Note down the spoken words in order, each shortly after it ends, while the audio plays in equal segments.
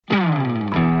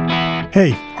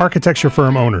Hey, architecture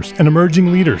firm owners and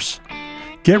emerging leaders.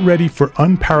 Get ready for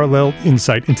unparalleled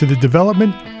insight into the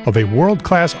development of a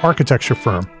world-class architecture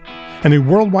firm and a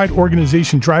worldwide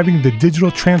organization driving the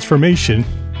digital transformation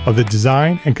of the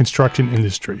design and construction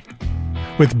industry.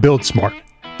 With Build Smart,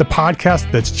 the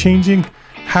podcast that's changing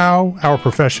how our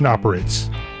profession operates.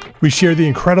 We share the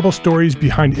incredible stories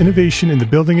behind innovation in the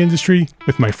building industry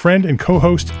with my friend and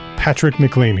co-host, Patrick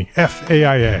McLamey,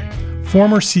 FAIA,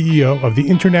 former CEO of the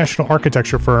international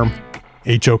architecture firm,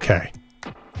 HOK.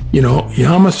 You know,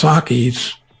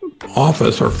 Yamasaki's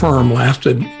office or firm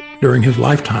lasted during his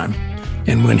lifetime.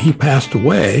 And when he passed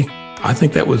away, I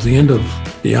think that was the end of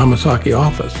the Yamasaki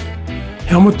office.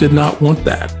 Helmut did not want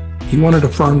that. He wanted a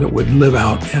firm that would live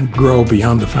out and grow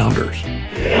beyond the founders.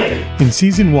 In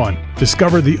Season 1,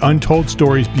 discover the untold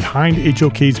stories behind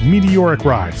HOK's meteoric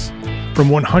rise, from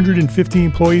 150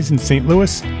 employees in St.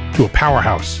 Louis to a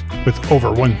powerhouse with over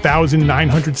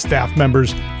 1,900 staff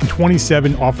members and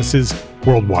 27 offices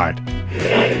worldwide.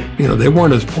 You know, they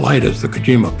weren't as polite as the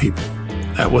Kojima people.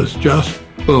 That was just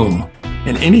boom.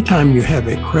 And anytime you have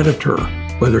a creditor,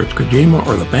 whether it's Kojima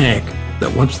or the bank,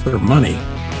 that wants their money,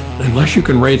 unless you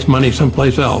can raise money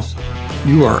someplace else,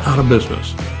 you are out of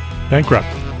business. Bankrupt.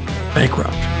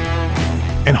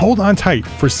 And hold on tight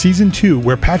for Season 2,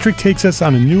 where Patrick takes us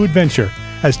on a new adventure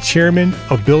as chairman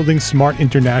of Building Smart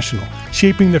International,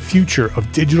 shaping the future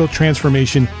of digital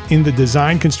transformation in the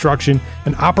design, construction,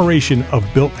 and operation of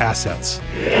built assets.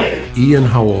 Ian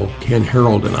Howell, Ken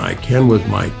Harold, and I, Ken was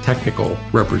my technical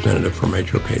representative from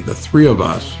HOK. The three of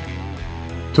us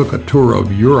took a tour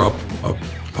of Europe of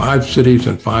 5 cities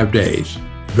in 5 days.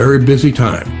 Very busy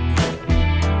time.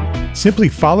 Simply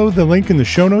follow the link in the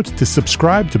show notes to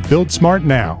subscribe to Build Smart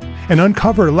now and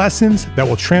uncover lessons that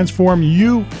will transform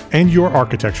you and your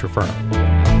architecture firm.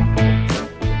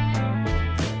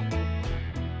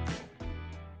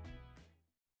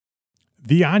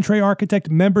 The EntreArchitect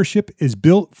membership is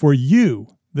built for you,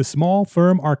 the small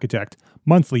firm architect.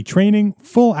 Monthly training,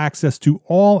 full access to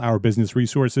all our business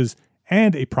resources,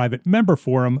 and a private member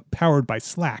forum powered by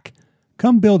Slack.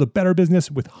 Come build a better business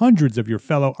with hundreds of your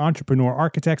fellow entrepreneur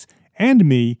architects and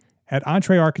me at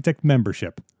EntreArchitect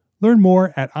membership. Learn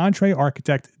more at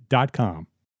EntreArchitect.com.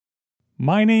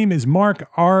 My name is Mark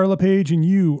R. LePage, and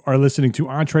you are listening to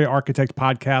EntreArchitect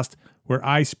Podcast, where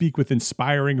I speak with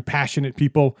inspiring, passionate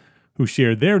people who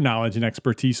share their knowledge and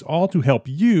expertise, all to help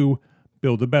you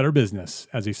build a better business.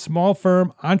 As a small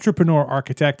firm entrepreneur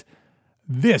architect,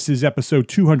 this is episode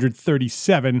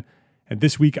 237, and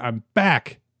this week I'm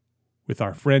back with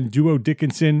our friend Duo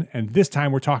Dickinson, and this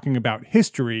time we're talking about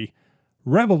history,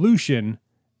 revolution,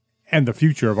 and the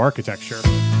future of architecture.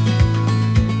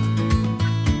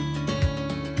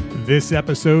 This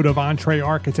episode of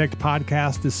EntreArchitect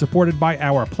Podcast is supported by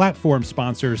our platform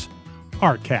sponsors,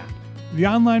 ArtCAD, the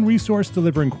online resource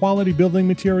delivering quality building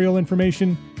material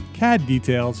information, CAD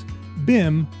details,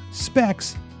 BIM,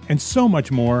 specs, and so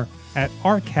much more at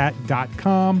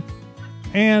arcat.com,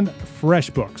 and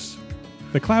FreshBooks,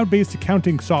 the cloud-based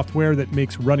accounting software that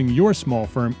makes running your small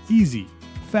firm easy,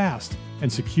 fast,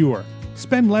 and secure.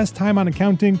 Spend less time on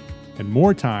accounting and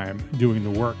more time doing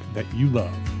the work that you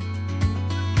love.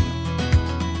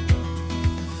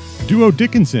 Duo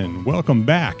Dickinson, welcome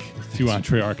back to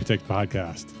EntreArchitect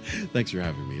Podcast. Thanks for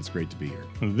having me. It's great to be here.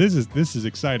 This is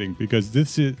exciting because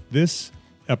this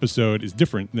episode is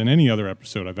different than any other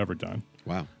episode I've ever done.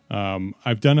 Wow.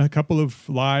 I've done a couple of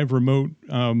live remote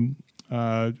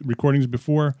recordings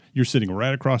before. You're sitting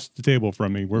right across the table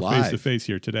from me. We're face to face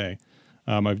here today.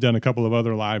 I've done a couple of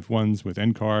other live ones with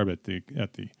NCARB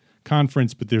at the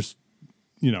conference, but there's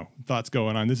thoughts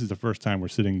going on. This is the first time we're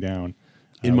sitting down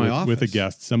in my office with a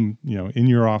guest. In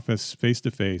your office, face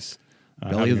to face,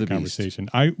 belly of the conversation.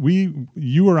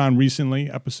 You were on recently,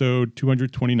 episode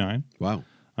 229. Wow.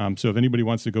 So if anybody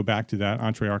wants to go back to that,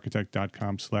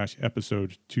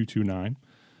 EntreArchitect.com/episode 229.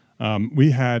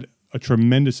 We had a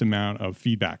tremendous amount of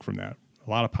feedback from that. A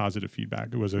lot of positive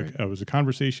feedback. It was a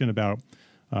conversation about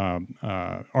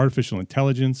artificial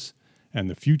intelligence and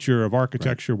the future of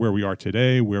architecture, where we are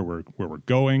today, where we're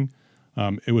going.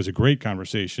 It was a great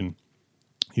conversation.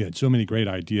 He had so many great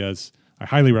ideas. I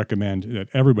highly recommend that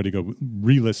everybody go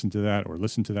re-listen to that or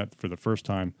listen to that for the first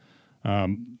time.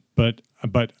 But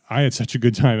I had such a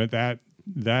good time at that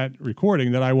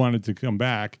recording that I wanted to come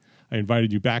back. I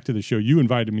invited you back to the show. You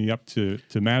invited me up to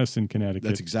Madison, Connecticut.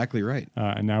 That's exactly right.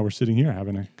 And now we're sitting here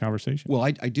having a conversation. Well,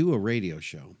 I do a radio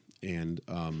show, and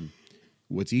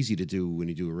what's easy to do when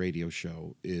you do a radio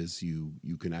show is you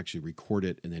can actually record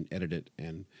it and then edit it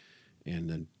and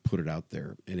then put it out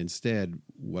there. And instead,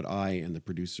 what I and the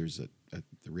producers at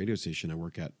the radio station I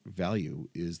work at value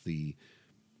is the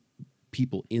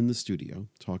people in the studio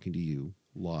talking to you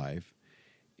live,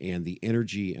 and the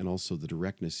energy and also the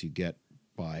directness you get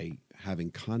by having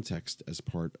context as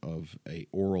part of a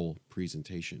oral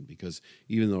presentation. Because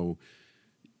even though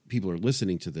people are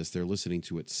listening to this, they're listening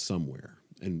to it somewhere,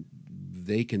 and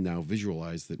they can now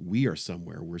visualize that we are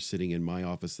somewhere. We're sitting in my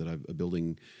office that a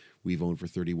building we've owned for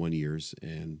 31 years,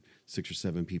 and 6 or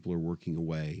 7 people are working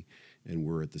away, and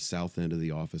we're at the south end of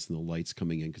the office, and the light's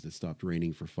coming in because it stopped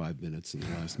raining for 5 minutes in the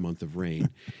last month of rain.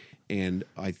 And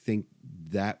I think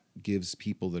that gives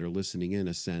people that are listening in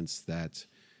a sense that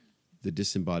the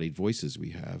disembodied voices we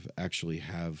have actually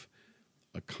have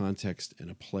a context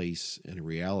and a place and a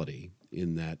reality,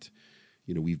 in that,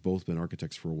 we've both been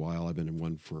architects for a while. I've been in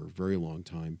one for a very long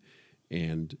time.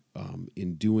 And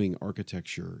in doing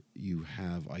architecture, you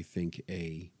have, I think,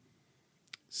 a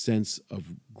sense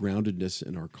of groundedness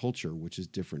in our culture, which is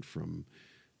different from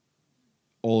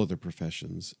all other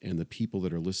professions. And the people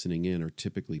that are listening in are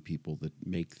typically people that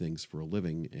make things for a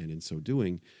living. And in so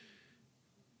doing,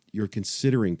 you're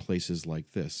considering places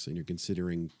like this, and you're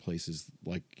considering places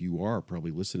like you are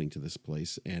probably listening to this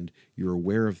place, and you're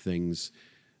aware of things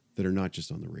that are not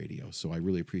just on the radio. So I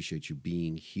really appreciate you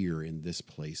being here in this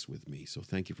place with me. So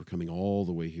thank you for coming all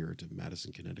the way here to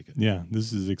Madison, Connecticut. Yeah,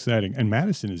 this is exciting. And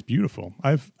Madison is beautiful.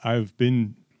 I've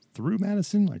been through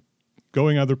Madison, like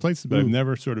going other places, but I've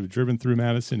never sort of driven through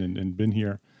Madison and been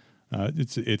here.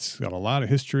 It's got a lot of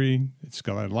history. It's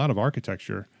got a lot of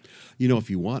architecture. If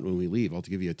you want, when we leave, I'll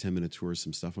give you a 10-minute tour of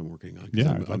some stuff I'm working on.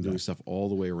 Yeah, I'm doing stuff all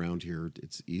the way around here.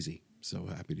 It's easy. So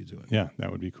happy to do it. Yeah,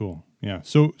 that would be cool. Yeah.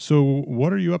 So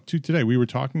what are you up to today? We were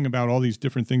talking about all these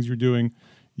different things you're doing.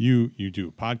 You do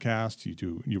a podcast.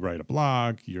 You write a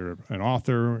blog. You're an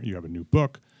author. You have a new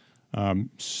book.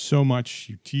 So much.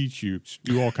 You teach. You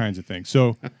do all kinds of things.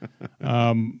 So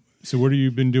so what have you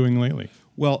been doing lately?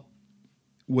 Well,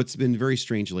 what's been very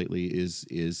strange lately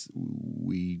is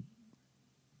we,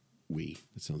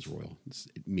 that sounds royal. It's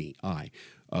me,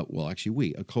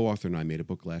 we, a co-author and I made a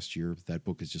book last year. That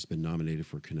book has just been nominated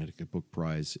for a Connecticut Book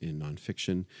Prize in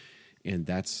nonfiction, and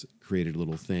that's created a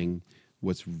little thing.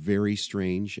 What's very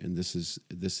strange, and this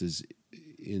is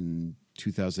in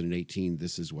 2018,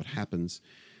 this is what happens.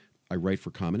 I write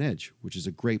for Common Edge, which is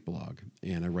a great blog,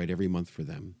 and I write every month for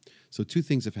them. So 2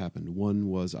 things have happened. One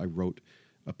was I wrote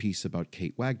a piece about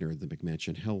Kate Wagner, the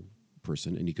McMansion Hell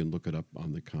person, and you can look it up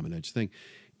on the Common Edge thing.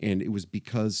 And it was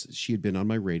because she had been on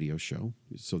my radio show,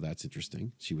 so that's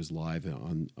interesting. She was live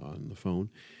on the phone.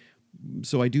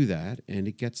 So I do that, and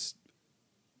it gets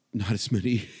not as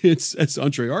many hits as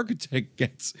Entree Architect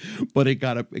gets, but it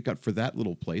got for that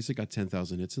little place, it got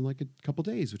 10,000 hits in like a couple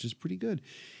days, which is pretty good.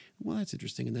 Well, that's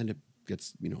interesting. And then it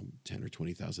gets 10 or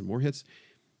 20,000 more hits.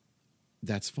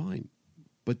 That's fine.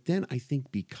 But then I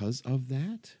think because of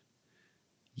that,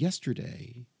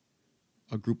 yesterday,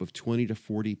 a group of 20 to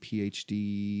 40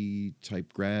 PhD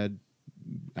type grad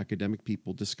academic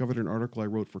people discovered an article I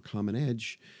wrote for Common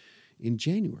Edge in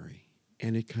January,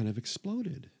 and it kind of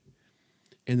exploded.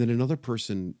 And then another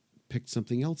person picked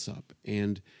something else up.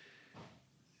 And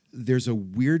there's a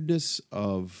weirdness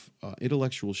of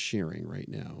intellectual sharing right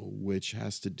now, which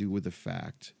has to do with the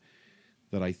fact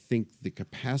that I think the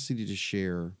capacity to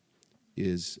share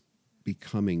is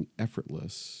becoming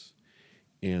effortless,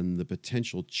 and the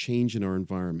potential change in our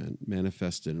environment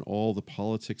manifested in all the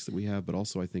politics that we have, but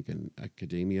also I think in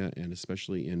academia and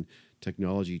especially in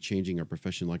technology changing our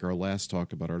profession, like our last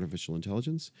talk about artificial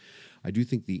intelligence. I do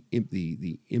think the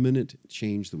imminent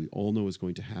change that we all know is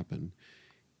going to happen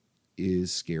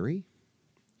is scary.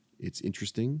 It's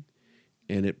interesting,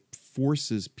 and it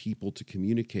forces people to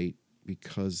communicate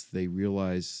because they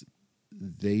realize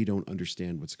they don't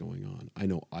understand what's going on. I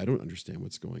know I don't understand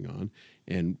what's going on.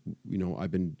 And,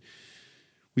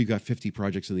 we've got 50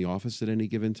 projects in the office at any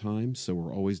given time. So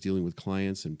we're always dealing with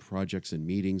clients and projects and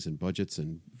meetings and budgets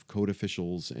and code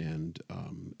officials and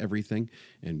everything,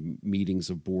 and meetings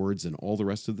of boards and all the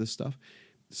rest of this stuff.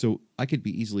 So I could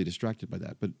be easily distracted by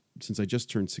that. But since I just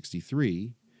turned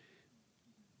 63,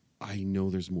 I know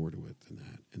there's more to it than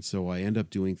that. And so I end up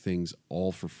doing things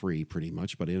all for free pretty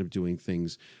much, but I end up doing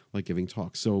things like giving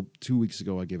talks. So 2 weeks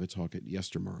ago, I gave a talk at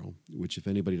Yestermorrow, which if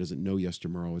anybody doesn't know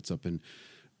Yestermorrow, it's up in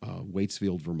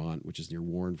Waitsfield, Vermont, which is near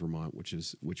Warren, Vermont, which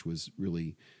was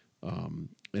really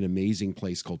an amazing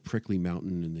place called Prickly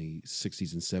Mountain in the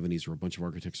 60s and 70s, where a bunch of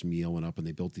architects from Yale went up and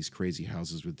they built these crazy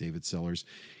houses with David Sellers.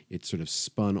 It sort of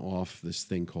spun off this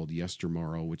thing called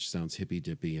Yestermorrow, which sounds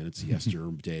hippy-dippy, and it's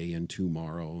yesterday and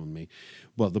tomorrow.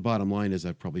 Well, the bottom line is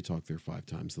I've probably talked there 5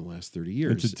 times in the last 30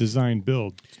 years. It's a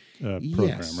design-build program,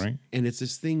 yes. right? And it's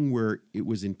this thing where it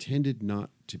was intended not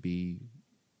to be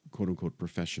quote unquote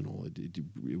professional.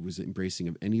 It was embracing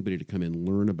of anybody to come in,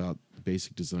 learn about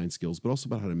basic design skills, but also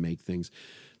about how to make things.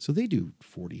 So they do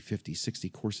 40, 50, 60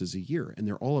 courses a year, and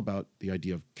they're all about the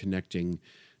idea of connecting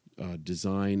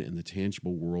design and the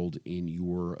tangible world in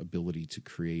your ability to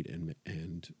create and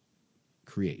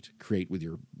create with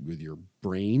your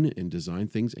brain and design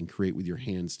things, and create with your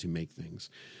hands to make things.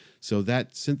 So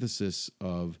that synthesis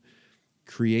of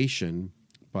creation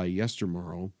by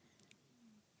Yestermorrow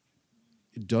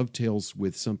dovetails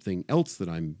with something else that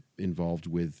I'm involved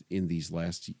with in these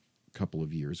last couple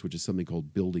of years, which is something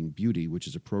called Building Beauty, which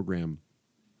is a program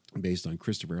based on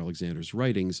Christopher Alexander's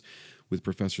writings with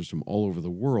professors from all over the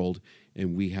world.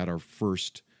 And we had our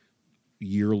first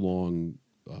year-long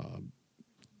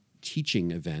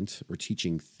teaching event or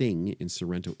teaching thing in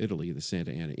Sorrento, Italy, the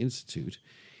Santa Ana Institute.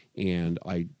 And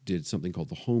I did something called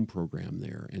the Home Program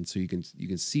there. And so you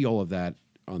can see all of that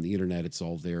on the internet. It's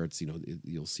all there. It's,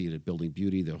 you'll see it at Building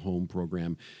Beauty, the Home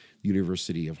Program. The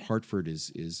University of Hartford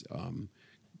is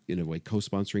in a way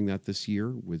co-sponsoring that this year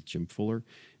with Jim Fuller.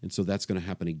 And so that's going to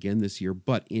happen again this year.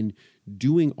 But in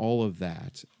doing all of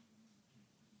that,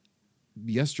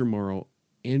 Yestermorrow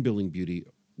and Building Beauty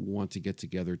want to get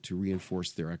together to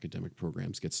reinforce their academic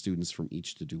programs, get students from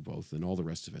each to do both, and all the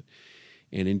rest of it.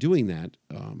 And in doing that,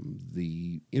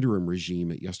 the interim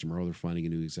regime at Yestermorrow, they're finding a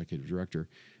new executive director,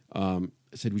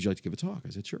 said, would you like to give a talk? I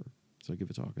said, sure. So I give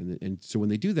a talk. And so when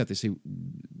they do that, they say,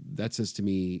 that says to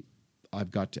me,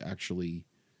 I've got to actually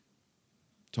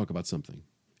talk about something.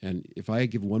 And if I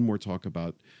give one more talk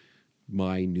about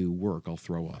my new work, I'll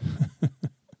throw up.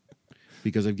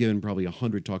 Because I've given probably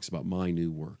 100 talks about my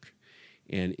new work.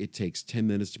 And it takes 10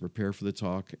 minutes to prepare for the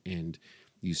talk, and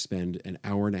you spend an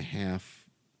hour and a half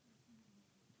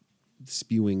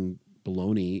spewing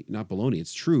baloney. Not baloney,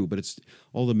 it's true, but it's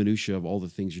all the minutia of all the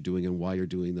things you're doing and why you're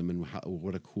doing them and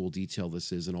what a cool detail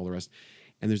this is and all the rest.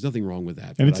 And there's nothing wrong with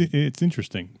that. And it's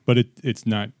interesting, but it's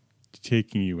not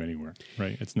taking you anywhere,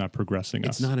 right? It's not progressing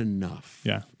us. It's not enough.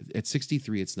 Yeah. At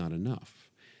 63, it's not enough.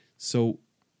 So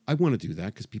I want to do that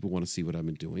because people want to see what I've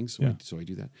been doing. So I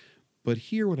do that. But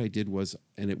here what I did was,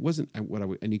 and it wasn't what I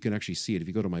would, and you can actually see it. If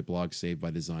you go to my blog, Saved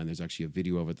by Design, there's actually a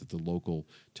video of it that the local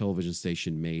television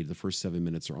station made. The first 7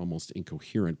 minutes are almost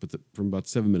incoherent, but from about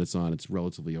 7 minutes on, it's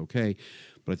relatively okay.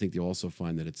 But I think you'll also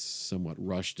find that it's somewhat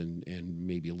rushed and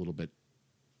maybe a little bit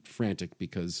frantic,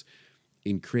 because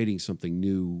in creating something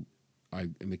new, I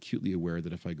am acutely aware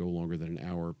that if I go longer than an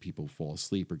hour, people fall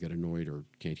asleep or get annoyed or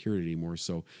can't hear it anymore.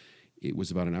 So it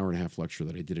was about an hour and a half lecture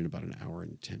that I did in about an hour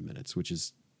and 10 minutes, which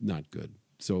is not good.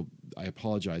 So I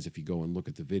apologize if you go and look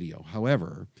at the video.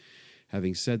 However,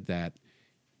 having said that,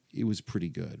 it was pretty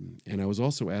good. And I was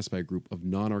also asked by a group of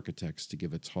non-architects to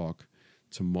give a talk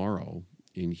tomorrow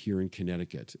here in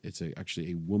Connecticut. It's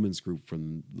actually a women's group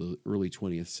from the early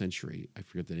 20th century. I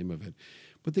forget the name of it.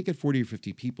 But they get 40 or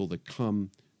 50 people that come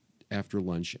after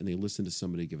lunch and they listen to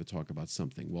somebody give a talk about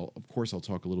something. Well, of course, I'll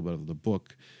talk a little bit of the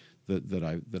book that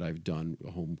I've done,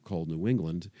 A Home Called New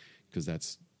England, because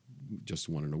that's just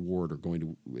won an award, or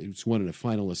it's won in a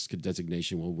finalist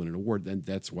designation, will win an award. Then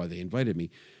that's why they invited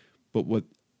me. But what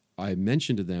I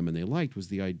mentioned to them and they liked was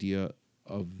the idea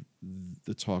of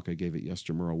the talk I gave at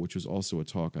Yestermorrow, which was also a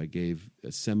talk I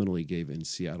seminally gave in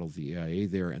Seattle, the AIA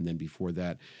there, and then before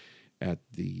that at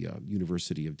the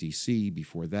University of DC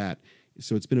before that.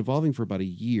 So it's been evolving for about a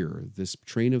year, this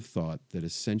train of thought that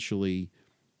essentially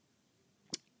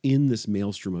in this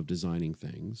maelstrom of designing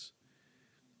things,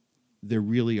 there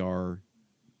really are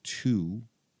two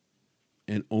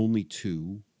and only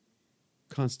two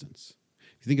constants.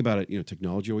 If you think about it,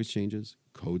 technology always changes,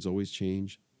 codes always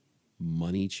change,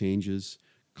 money changes,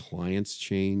 clients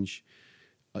change,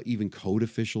 even code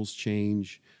officials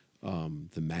change,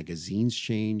 the magazines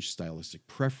change, stylistic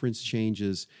preference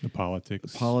changes, the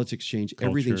politics change, culture.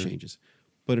 Everything changes.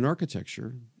 But in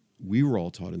architecture, we were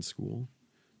all taught in school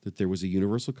that there was a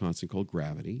universal constant called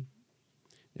gravity,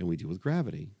 and we deal with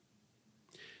gravity.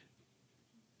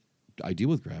 I deal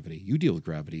with gravity. You deal with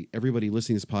gravity. Everybody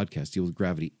listening to this podcast deals with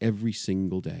gravity every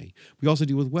single day. We also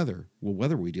deal with weather. Well,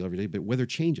 weather we deal every day, but weather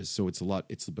changes. So it's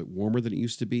a bit warmer than it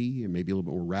used to be, and maybe a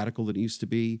little bit more radical than it used to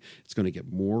be. It's going to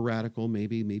get more radical,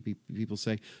 maybe people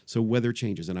say. So weather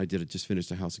changes. And I just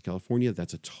finished a house in California.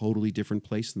 That's a totally different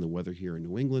place than the weather here in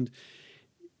New England.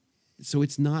 So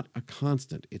it's not a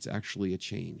constant. It's actually a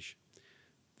change.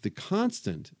 The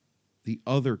constant, the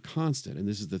other constant, and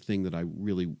this is the thing that I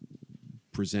really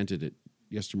presented at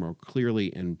Yestermorrow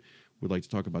clearly and would like to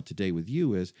talk about today with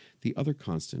you, is the other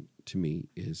constant to me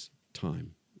is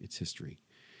time. It's history.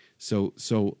 So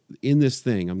in this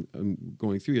thing, I'm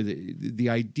going through the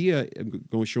idea.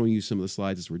 I'm showing you some of the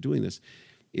slides as we're doing this.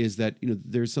 is that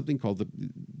there's something called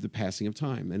the passing of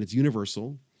time, and it's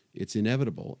universal. It's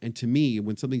inevitable. And to me,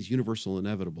 when something's universal and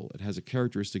inevitable, it has a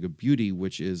characteristic of beauty,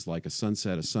 which is like a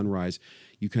sunset, a sunrise.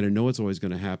 You kind of know it's always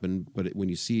going to happen, but when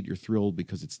you see it, you're thrilled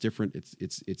because it's different.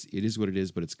 It is what it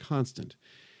is, but it's constant.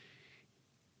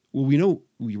 Well,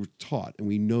 we were taught, and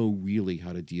we know really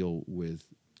how to deal with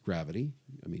gravity.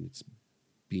 I mean, it's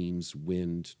beams,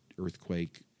 wind,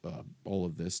 earthquake, all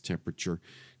of this, temperature,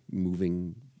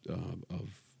 moving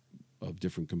of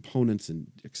different components,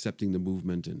 and accepting the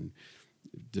movement, and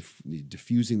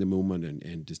diffusing the movement,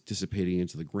 and just dissipating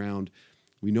into the ground.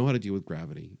 We know how to deal with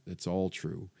gravity. That's all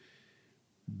true.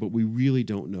 But we really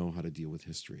don't know how to deal with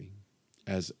history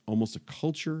as almost a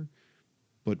culture,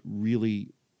 but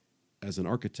really as an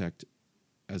architect,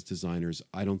 as designers,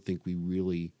 I don't think we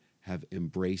really have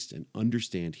embraced and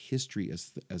understand history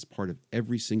as part of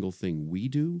every single thing we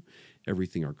do,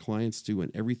 everything our clients do,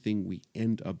 and everything we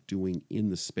end up doing in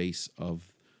the space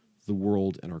of the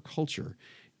world and our culture.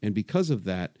 And because of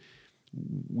that,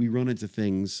 we run into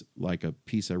things like a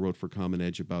piece I wrote for Common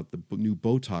Edge about the new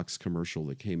Botox commercial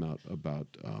that came out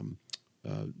about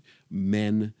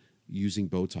men using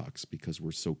Botox because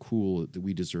we're so cool that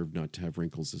we deserve not to have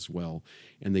wrinkles as well.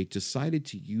 And they decided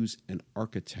to use an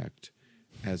architect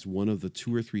as one of the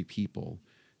 2 or 3 people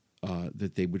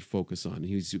that they would focus on.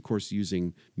 He was, of course,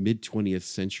 using mid-20th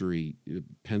century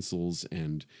pencils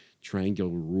and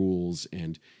triangular rules,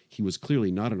 and he was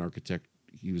clearly not an architect.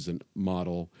 He was a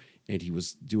model, and he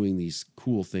was doing these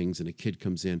cool things, and a kid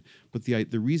comes in. But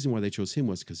the reason why they chose him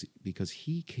was because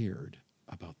he cared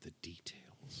about the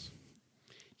details.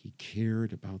 He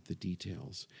cared about the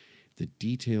details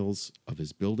of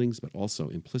his buildings, but also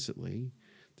implicitly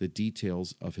the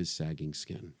details of his sagging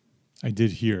skin. I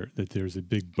did hear that there's a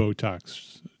big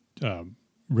Botox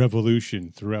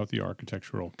revolution throughout the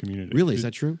architectural community. Really? Is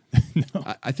that true?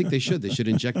 No. I think they should. They should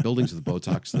inject buildings with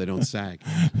Botox so they don't sag.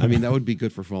 I mean, that would be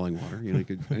good for falling water.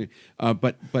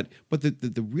 But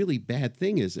the really bad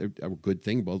thing is, a good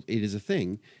thing, well, it is a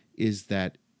thing, is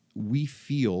that we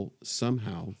feel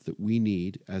somehow that we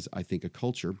need, as I think a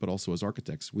culture, but also as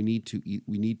architects, we need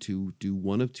to do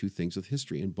one of 2 things with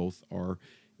history, and both are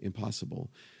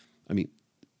impossible. I mean,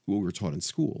 what we were taught in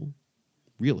school,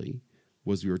 really,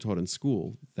 was we were taught in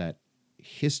school that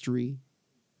history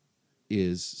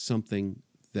is something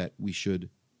that we should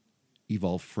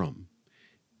evolve from.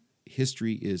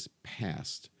 History is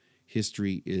past.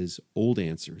 History is old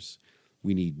answers.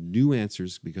 We need new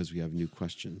answers because we have new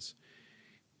questions.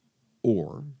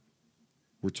 Or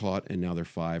we're taught, and now there are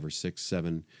 5 or 6,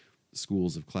 7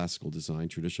 schools of classical design,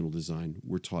 traditional design,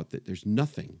 we're taught that there's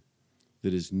nothing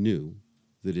that is new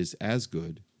that is as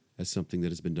good as something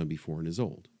that has been done before and is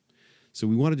old. So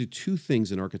we want to do 2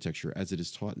 things in architecture as it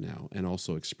is taught now and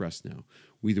also expressed now.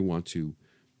 We either want to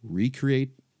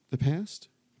recreate the past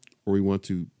or we want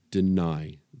to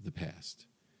deny the past.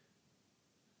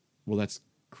 Well, that's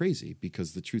crazy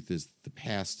because the truth is the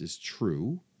past is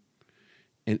true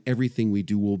and everything we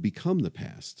do will become the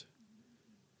past.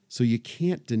 So you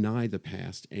can't deny the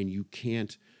past and you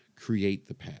can't create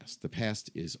the past. The past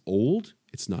is old.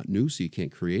 It's not new, so you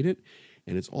can't create it.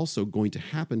 And it's also going to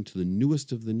happen to the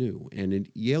newest of the new. And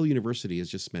Yale University has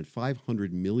just spent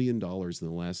 $500 million in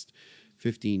the last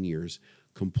 15 years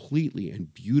completely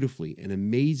and beautifully and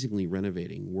amazingly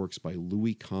renovating works by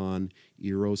Louis Kahn,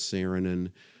 Eero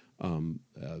Saarinen,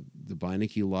 the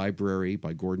Beinecke Library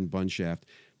by Gordon Bunshaft.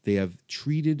 They have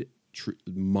treated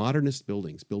modernist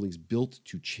buildings built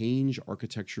to change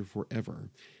architecture forever,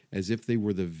 as if they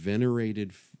were the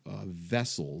venerated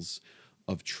vessels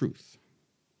of truth.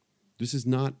 This is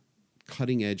not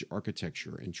cutting-edge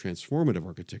architecture and transformative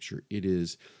architecture. It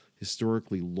is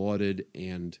historically lauded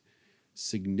and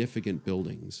significant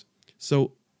buildings.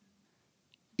 So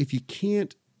if you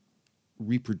can't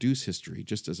reproduce history,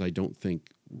 just as I don't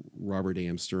think Robert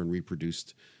A.M. Stern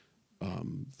reproduced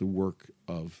the work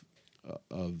of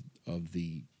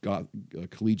the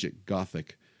collegiate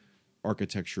Gothic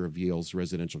architecture of Yale's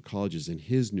residential colleges in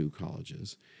his new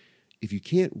colleges, if you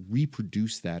can't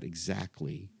reproduce that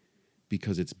exactly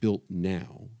because it's built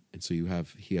now, and so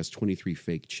he has 23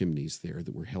 fake chimneys there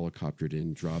that were helicoptered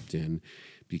in, dropped in,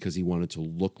 because he wanted to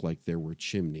look like there were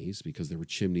chimneys, because there were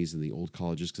chimneys in the old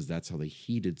colleges, because that's how they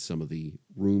heated some of the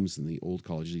rooms in the old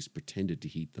colleges. At least pretended to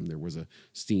heat them. There was a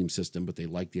steam system, but they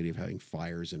liked the idea of having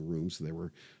fires in rooms, so there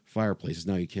were fireplaces.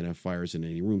 Now you can't have fires in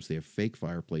any rooms. They have fake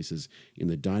fireplaces in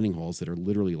the dining halls that are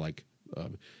literally like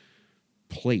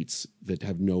plates that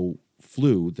have no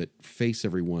flue, that face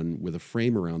everyone with a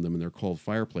frame around them, and they're called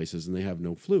fireplaces, and they have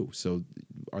no flue. So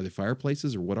are they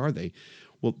fireplaces or what are they?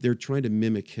 Well, they're trying to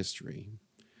mimic history.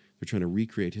 They're trying to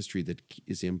recreate history that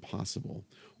is impossible.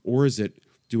 Or is it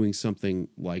doing something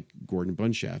like Gordon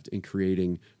Bunshaft and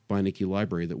creating Beinecke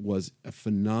Library that was a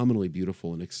phenomenally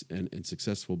beautiful and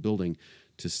successful building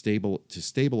to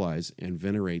stabilize and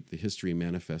venerate the history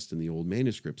manifest in the old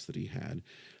manuscripts that he had,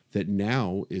 that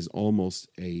now is almost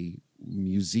a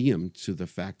museum to the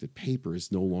fact that paper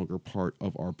is no longer part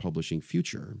of our publishing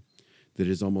future, that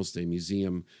is almost a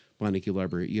museum. Beinecke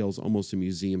Library at Yale is almost a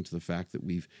museum to the fact that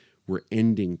we're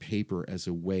ending paper as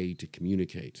a way to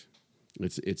communicate.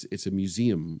 It's a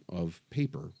museum of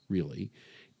paper, really.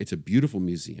 It's a beautiful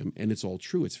museum, and it's all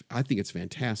true. I think it's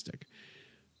fantastic.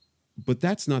 But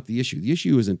that's not the issue. The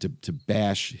issue isn't to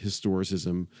bash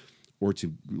historicism or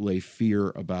to lay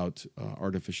fear about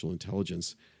artificial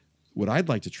intelligence. What I'd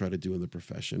like to try to do in the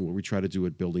profession, what we try to do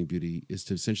at Building Beauty, is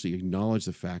to essentially acknowledge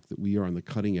the fact that we are on the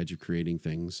cutting edge of creating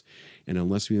things. And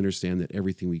unless we understand that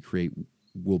everything we create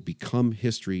will become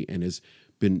history and has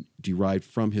been derived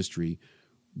from history,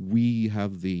 we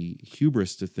have the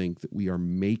hubris to think that we are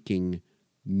making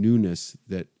newness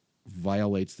that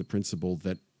violates the principle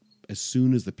that as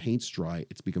soon as the paint's dry,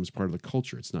 it becomes part of the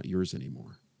culture. It's not yours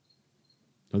anymore.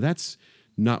 Now, that's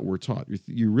not what we're taught.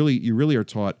 You really are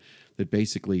taught that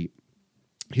basically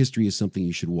history is something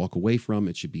you should walk away from.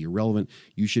 It should be irrelevant.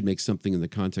 You should make something in the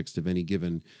context of any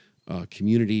given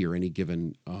community or any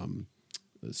given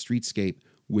streetscape,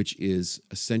 which is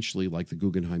essentially like the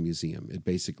Guggenheim Museum. It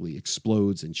basically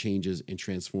explodes and changes and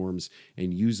transforms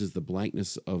and uses the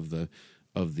blankness of the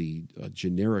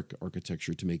generic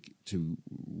architecture to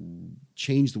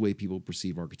change the way people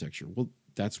perceive architecture. Well,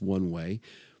 that's one way,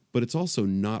 but it's also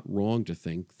not wrong to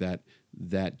think that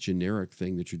that generic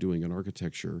thing that you're doing in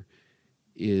architecture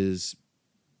is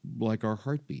like our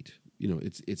heartbeat. You know,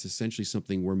 it's essentially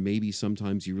something where maybe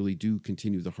sometimes you really do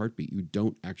continue the heartbeat. You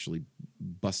don't actually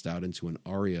bust out into an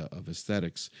aria of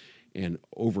aesthetics and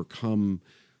overcome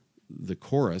the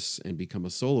chorus and become a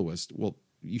soloist. Well,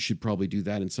 you should probably do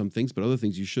that in some things, but other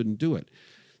things you shouldn't do it.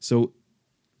 So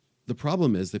the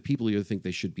problem is that people either think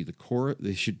they should be the chorus,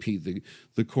 they should be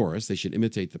the chorus, they should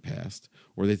imitate the past,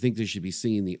 or they think they should be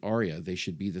singing the aria. They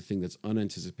should be the thing that's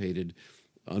unanticipated,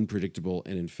 unpredictable,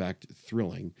 and in fact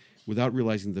thrilling, without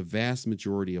realizing the vast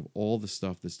majority of all the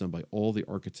stuff that's done by all the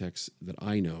architects that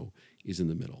I know is in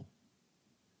the middle.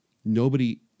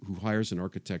 Nobody who hires an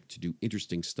architect to do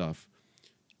interesting stuff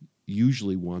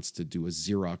usually wants to do a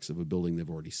Xerox of a building they've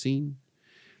already seen.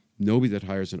 Nobody that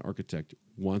hires an architect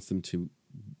wants them to,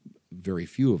 very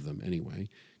few of them anyway,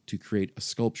 to create a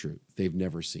sculpture they've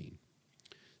never seen.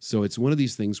 So it's one of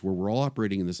these things where we're all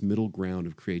operating in this middle ground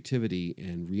of creativity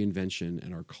and reinvention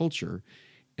and our culture,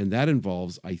 and that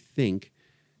involves, I think,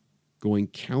 going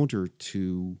counter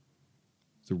to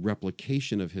the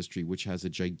replication of history, which has a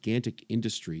gigantic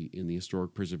industry in the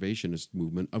historic preservationist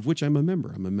movement, of which I'm a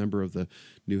member. I'm a member of the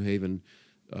New Haven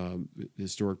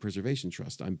Historic Preservation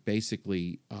Trust. I'm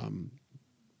basically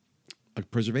a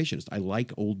preservationist. I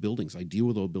like old buildings. I deal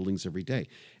with old buildings every day.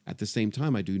 At the same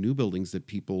time, I do new buildings that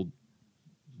people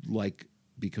like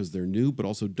because they're new, but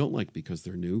also don't like because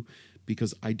they're new,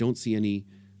 because I don't see any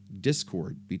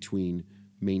discord between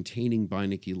maintaining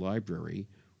Beinecke Library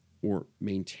or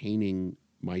maintaining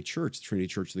my church, Trinity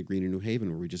Church of the Green in New Haven,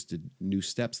 where we just did new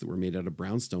steps that were made out of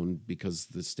brownstone because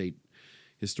the state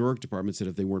historic department said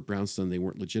if they weren't brownstone, they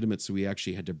weren't legitimate. So we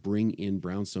actually had to bring in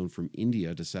brownstone from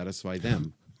India to satisfy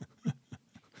them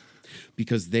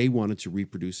because they wanted to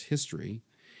reproduce history.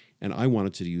 And I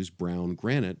wanted to use brown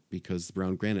granite because the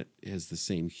brown granite has the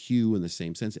same hue and the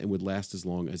same sense and would last as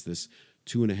long as this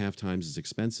 2.5 times as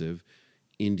expensive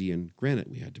Indian granite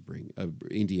we had to bring,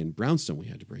 Indian brownstone we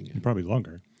had to bring in. Probably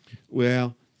longer.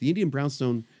 Well, the Indian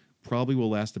brownstone probably will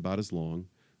last about as long,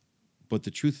 but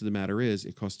the truth of the matter is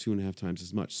it costs 2.5 times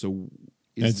as much. So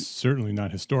it's certainly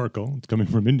not historical. It's coming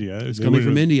from India. It's coming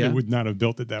from India. It would not have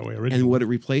built it that way originally. And what it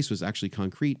replaced was actually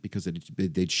concrete because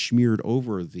they'd smeared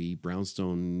over the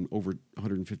brownstone over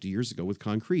 150 years ago with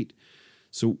concrete.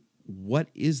 So what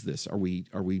is this? Are we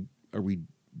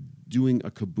doing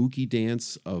a kabuki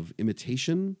dance of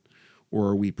imitation, or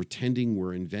are we pretending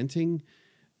we're inventing?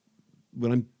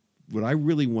 What I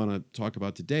really want to talk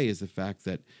about today is the fact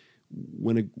that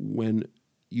when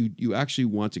you actually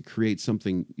want to create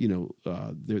something,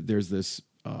 there's this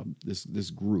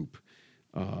group,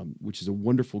 which is a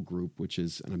wonderful group, which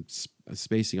is, and I'm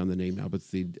spacing on the name now, but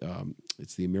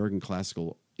it's the American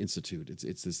Classical Institute.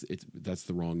 That's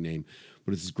the wrong name,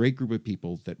 but it's this great group of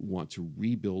people that want to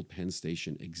rebuild Penn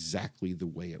Station exactly the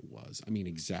way it was. I mean,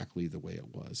 exactly the way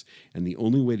it was. And the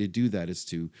only way to do that is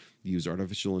to use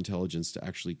artificial intelligence to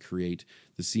actually create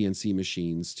the CNC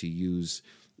machines, to use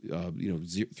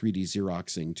 3D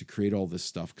Xeroxing to create all this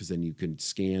stuff, because then you can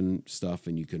scan stuff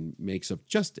and you can make stuff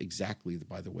just exactly,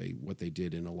 by the way, what they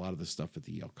did in a lot of the stuff at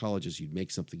the Yale colleges. You'd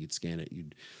make something, you'd scan it,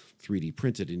 you'd 3D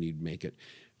print it, and you'd make it.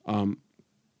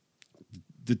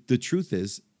 The truth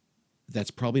is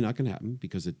that's probably not going to happen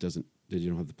because they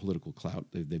don't have the political clout.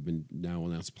 They've been now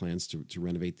announced plans to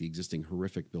renovate the existing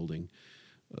horrific building,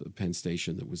 Penn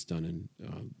Station, that was done in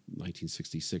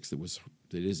 1966. That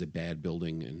is a bad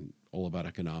building and all about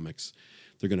economics.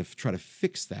 They're going to try to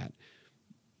fix that,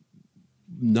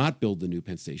 not build the new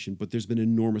Penn Station, but there's been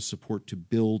enormous support to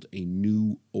build a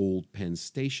new old Penn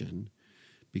Station,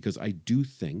 because I do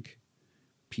think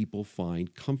people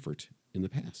find comfort in the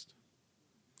past.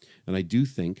 And I do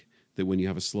think that when you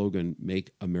have a slogan,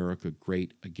 "Make America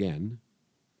Great Again,"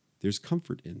 there's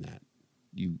comfort in that.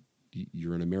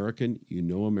 You're an American, you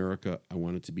know America, I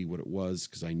want it to be what it was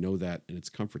because I know that, and it's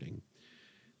comforting.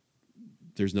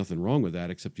 There's nothing wrong with that,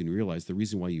 except you realize the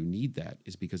reason why you need that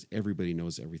is because everybody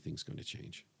knows everything's going to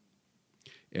change.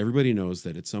 Everybody knows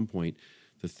that at some point,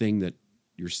 the thing that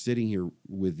you're sitting here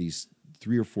with, these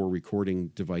 3 or 4 recording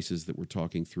devices that we're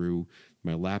talking through,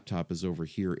 my laptop is over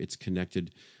here, it's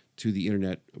connected to the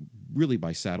internet really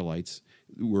by satellites.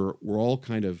 We're all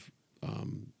kind of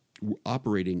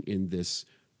operating in this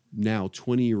now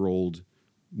 20-year-old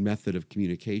method of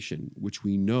communication, which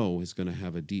we know is going to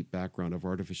have a deep background of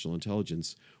artificial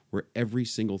intelligence, where every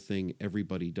single thing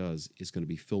everybody does is going to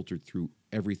be filtered through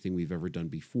everything we've ever done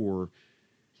before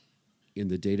in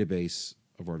the database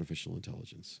of artificial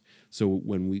intelligence. So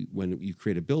when you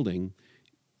create a building,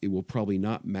 it will probably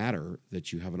not matter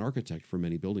that you have an architect for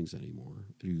many buildings anymore.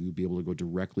 You'll be able to go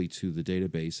directly to the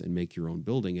database and make your own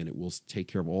building, and it will take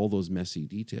care of all those messy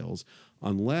details,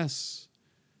 unless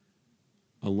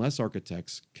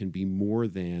architects can be more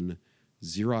than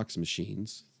Xerox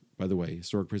machines. By the way,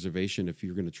 historic preservation, if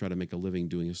you're going to try to make a living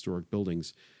doing historic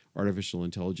buildings, artificial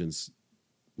intelligence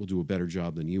will do a better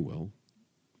job than you will.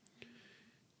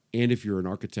 And if you're an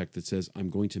architect that says, I'm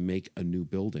going to make a new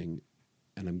building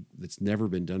that's never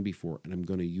been done before, and I'm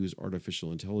going to use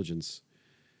artificial intelligence,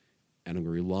 and I'm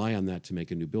going to rely on that to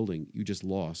make a new building, you just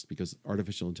lost, because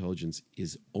artificial intelligence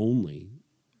is only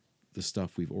the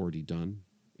stuff we've already done.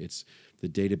 It's the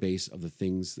database of the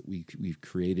things that we've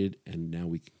created, and now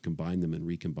we can combine them and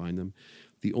recombine them.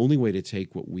 The only way to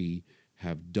take what we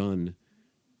have done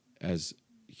as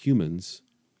humans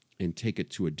and take it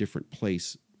to a different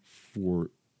place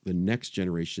for the next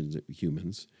generation of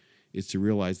humans is to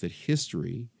realize that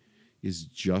history is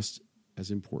just as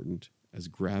important as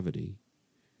gravity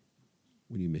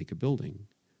when you make a building.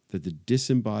 That the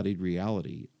disembodied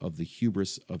reality of the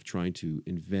hubris of trying to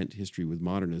invent history with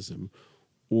modernism,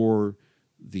 or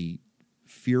the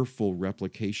fearful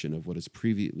replication of what has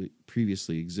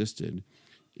previously existed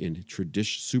in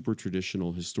super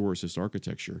traditional historicist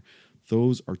architecture,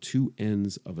 those are two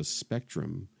ends of a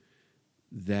spectrum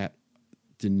that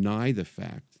deny the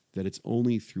fact that it's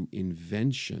only through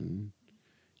invention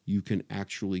you can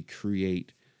actually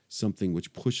create something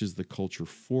which pushes the culture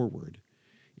forward.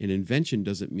 And invention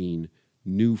doesn't mean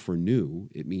new for new.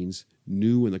 It means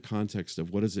new in the context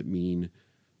of what does it mean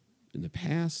in the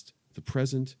past, the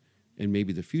present, and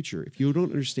maybe the future. If you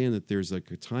don't understand that there's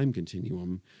like a time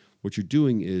continuum, what you're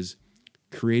doing is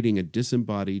creating a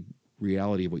disembodied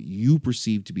reality of what you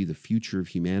perceive to be the future of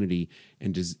humanity,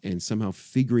 and somehow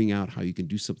figuring out how you can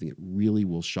do something that really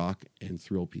will shock and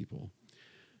thrill people.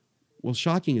 Well,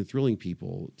 shocking and thrilling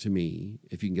people, to me,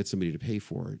 if you can get somebody to pay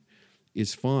for it,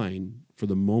 is fine for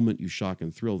the moment you shock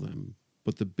and thrill them.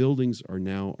 But the buildings are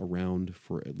now around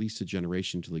for at least a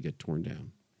generation until they get torn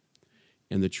down.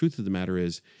 And the truth of the matter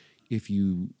is, if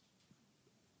you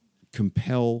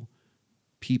compel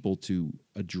people to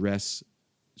address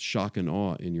shock and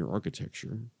awe in your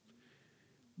architecture,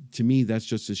 to me, that's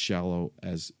just as shallow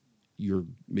as you're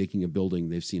making a building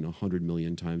they've seen 100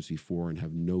 million times before and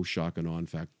have no shock and awe. In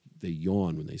fact, they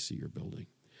yawn when they see your building.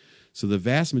 So the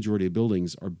vast majority of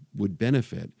buildings would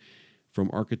benefit from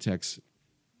architects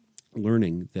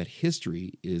learning that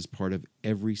history is part of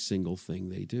every single thing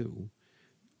they do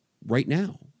right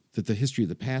now, that the history of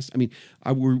the past. I mean,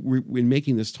 when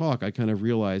making this talk, I kind of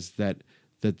realized that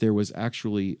there was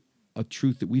actually a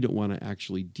truth that we don't want to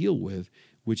actually deal with,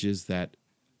 which is that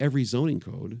every zoning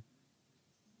code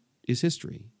is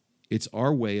history. It's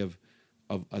our way of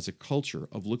as a culture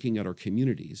of looking at our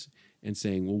communities and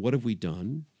saying, well, what have we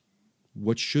done?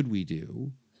 What should we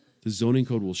do? The zoning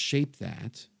code will shape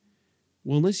that.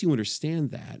 Well, unless you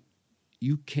understand that,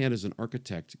 you can't, as an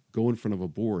architect, go in front of a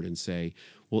board and say,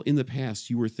 well, in the past,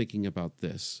 you were thinking about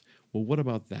this. Well, what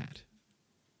about that?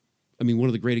 I mean, one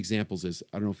of the great examples is,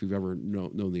 I don't know if you've ever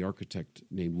known the architect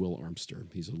named Will Armster.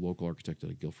 He's a local architect out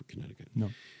of Guilford, Connecticut.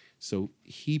 No. So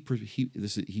he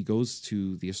goes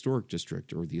to the historic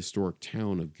district or the historic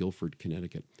town of Guilford,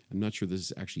 Connecticut. I'm not sure this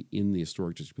is actually in the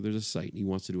historic district, but there's a site, and he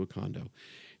wants to do a condo.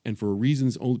 And for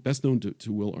reasons best known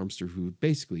to Will Armster, who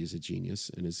basically is a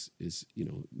genius and is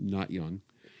not young,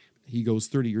 he goes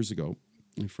 30 years ago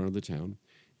in front of the town,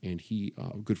 and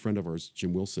a good friend of ours,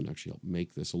 Jim Wilson, actually helped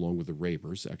make this along with the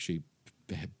Rabers. Actually,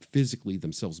 they had physically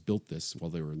themselves built this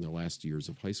while they were in their last years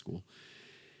of high school.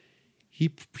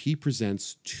 He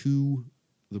presents to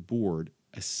the board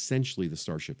essentially the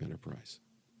Starship Enterprise.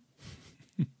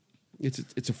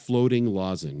 It's a floating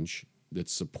lozenge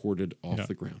that's supported off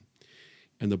the ground.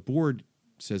 And the board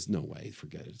says, no way,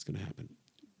 forget it, it's going to happen.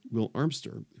 Will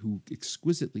Armster, who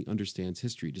exquisitely understands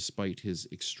history despite his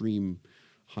extreme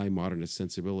high modernist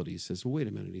sensibilities, says, well, wait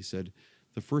a minute. He said,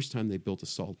 the first time they built a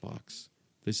salt box,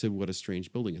 they said, what a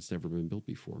strange building. It's never been built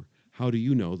before. How do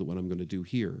you know that what I'm going to do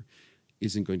here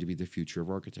isn't going to be the future of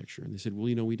architecture? And they said, well,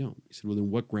 we don't. He said, well,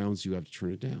 then what grounds do you have to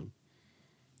turn it down?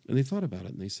 And they thought about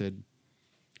it, and they said,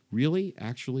 really?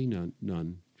 Actually,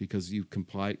 none, because you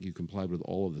complied with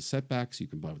all of the setbacks, you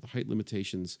complied with the height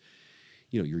limitations.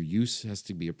 Your use has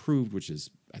to be approved, which is,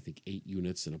 I think, 8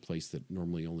 units in a place that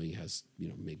normally only has,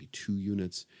 maybe 2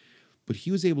 units. But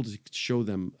he was able to show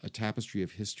them a tapestry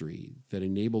of history that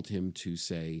enabled him to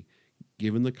say,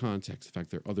 given the context, the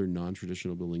fact there are other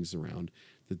non-traditional buildings around,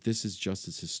 that this is just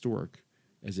as historic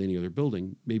as any other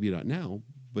building, maybe not now,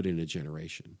 but in a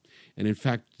generation. And in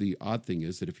fact, the odd thing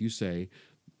is that if you say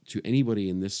to anybody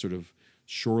in this sort of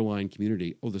shoreline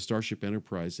community, oh, the Starship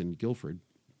Enterprise in Guilford,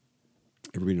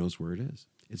 everybody knows where it is.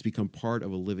 It's become part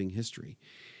of a living history.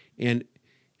 And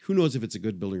who knows if it's a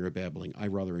good building or a bad building? I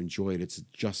rather enjoy it.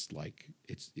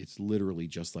 It's literally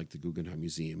just like the Guggenheim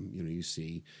Museum. You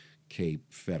see Cape,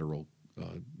 Federal,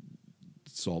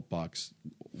 Salt Box,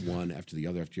 one after the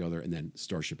other, and then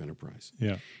Starship Enterprise.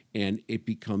 Yeah. And it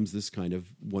becomes this kind of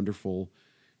wonderful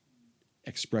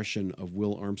expression of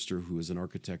Will Armster, who is an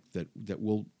architect that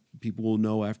people will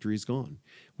know after he's gone.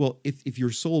 Well, if your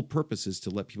sole purpose is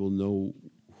to let people know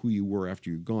who you were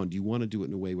after you're gone, do you want to do it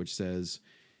in a way which says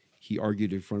he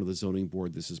argued in front of the zoning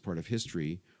board, this is part of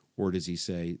history, or does he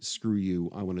say, screw you,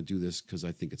 I want to do this because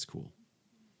I think it's cool?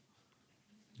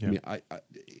 Yeah. I mean,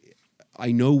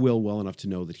 I know Will well enough to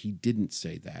know that he didn't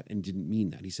say that and didn't mean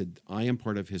that. He said, I am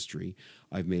part of history.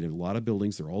 I've made a lot of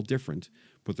buildings. They're all different,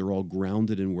 but they're all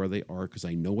grounded in where they are because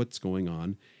I know what's going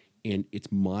on. And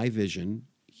it's my vision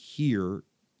here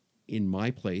in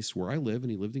my place where I live.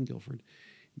 And he lived in Guilford,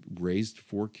 raised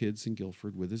 4 kids in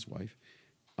Guilford with his wife.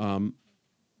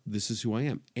 This is who I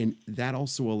am. And that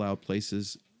also allowed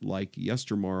places like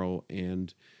Yestermorrow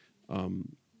and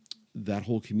that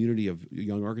whole community of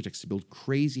young architects to build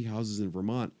crazy houses in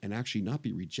Vermont and actually not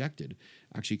be rejected,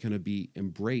 actually kind of be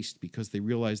embraced because they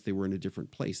realized they were in a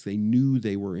different place. They knew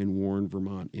they were in Warren,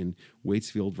 Vermont, in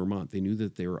Waitsfield, Vermont. They knew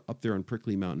that they were up there on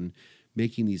Prickly Mountain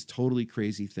making these totally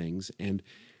crazy things. And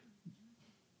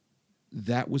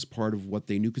that was part of what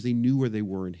they knew because they knew where they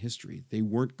were in history. They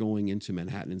weren't going into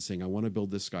Manhattan and saying, I want to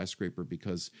build this skyscraper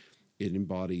because it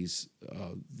embodies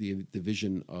the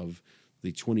vision of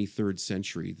the 23rd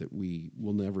century that we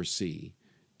will never see.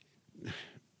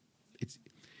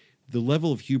 The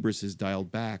level of hubris is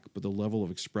dialed back, but the level of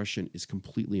expression is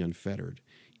completely unfettered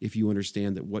if you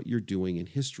understand that what you're doing in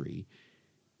history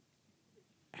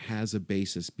has a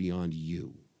basis beyond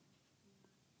you.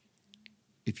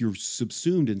 If you're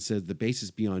subsumed and said the basis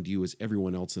beyond you is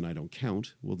everyone else and I don't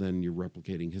count, well, then you're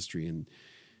replicating history, and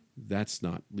that's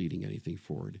not leading anything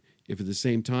forward. If at the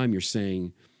same time you're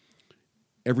saying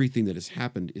everything that has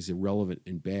happened is irrelevant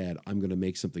and bad, I'm going to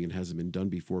make something that hasn't been done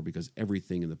before because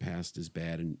everything in the past is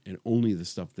bad and only the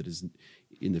stuff that is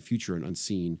in the future and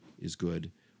unseen is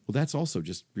good, well, that's also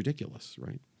just ridiculous,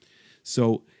 right?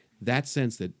 So that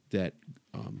sense that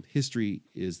history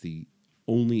is the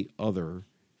only other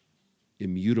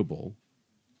immutable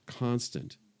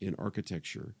constant in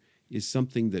architecture is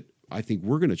something that I think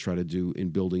we're going to try to do in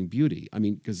building beauty. I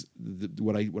mean, because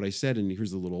what I said, and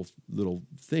here's the little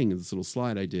thing, this little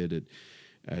slide I did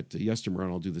at Yestermorrow,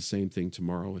 and I'll do the same thing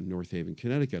tomorrow in North Haven,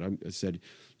 Connecticut. I said,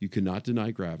 you cannot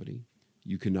deny gravity.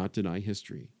 You cannot deny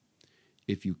history.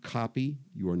 If you copy,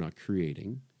 you are not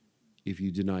creating. If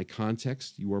you deny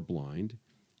context, you are blind.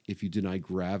 If you deny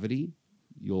gravity,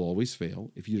 you'll always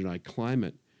fail. If you deny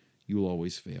climate, you will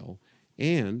always fail.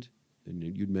 And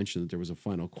you'd mentioned that there was a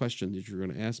final question that you were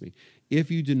going to ask me. If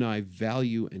you deny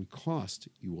value and cost,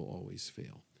 you will always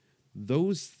fail.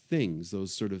 Those things,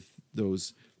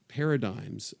 those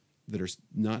paradigms that are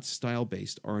not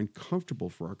style-based are uncomfortable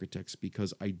for architects,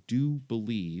 because I do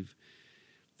believe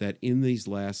that in these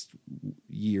last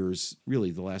years,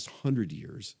 really the last 100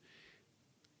 years,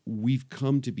 we've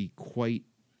come to be quite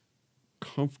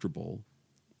comfortable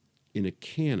in a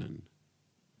canon.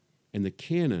 And the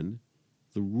canon,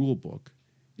 the rule book,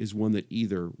 is one that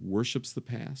either worships the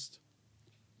past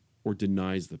or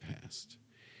denies the past,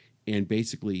 and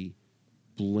basically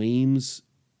blames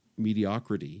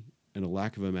mediocrity and a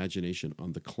lack of imagination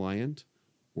on the client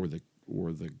or the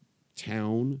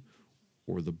town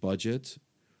or the budget,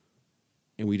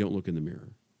 and we don't look in the mirror.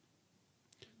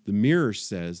 The mirror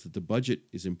says that the budget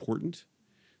is important,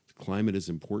 the climate is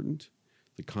important,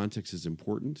 the context is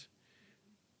important,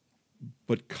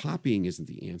 but copying isn't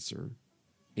the answer,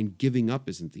 and giving up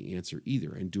isn't the answer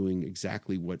either, and doing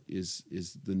exactly what is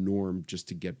the norm just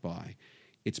to get by.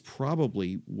 It's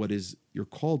probably what is you're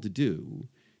called to do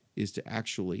is to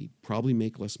actually probably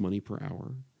make less money per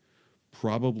hour,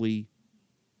 probably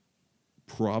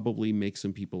make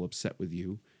some people upset with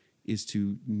you, is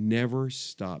to never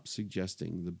stop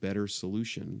suggesting the better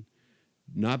solution,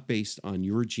 not based on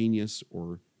your genius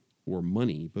or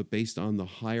money, but based on the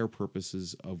higher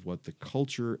purposes of what the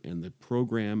culture and the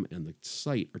program and the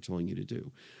site are telling you to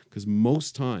do. Because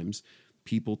most times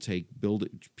people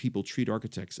treat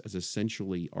architects as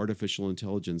essentially artificial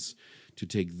intelligence to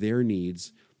take their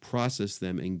needs, process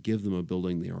them, and give them a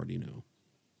building they already know.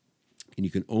 And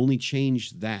you can only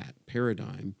change that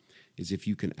paradigm is if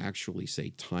you can actually say,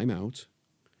 time out,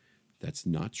 that's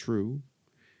not true,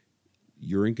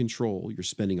 you're in control, you're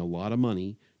spending a lot of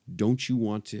money, don't you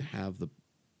want to have the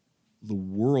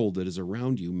world that is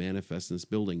around you manifest in this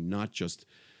building, not just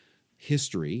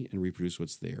history and reproduce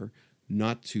what's there,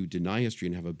 not to deny history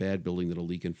and have a bad building that'll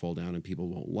leak and fall down and people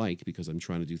won't like because I'm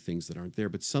trying to do things that aren't there,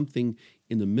 but something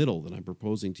in the middle that I'm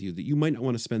proposing to you that you might not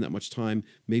want to spend that much time,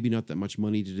 maybe not that much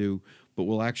money to do, but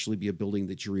will actually be a building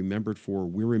that you're remembered for,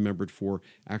 we're remembered for,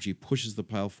 actually pushes the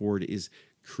pile forward, is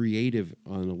creative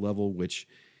on a level which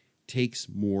takes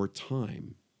more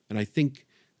time. And I think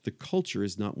the culture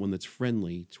is not one that's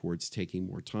friendly towards taking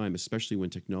more time, especially when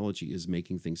technology is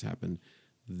making things happen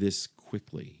this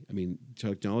quickly. I mean,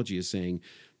 technology is saying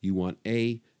you want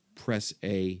A, press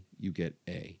A, you get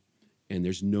A. And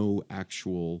there's no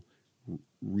actual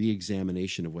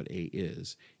re-examination of what A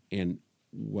is. And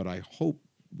what I hope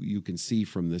you can see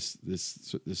from this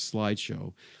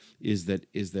slideshow is that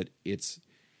it's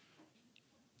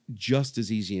just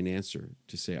as easy an answer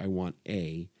to say, I want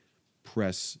A,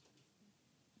 press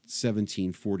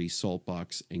 1740 salt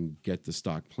box and get the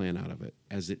stock plan out of it,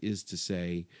 as it is to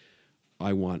say,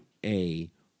 I want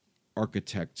A,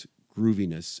 architect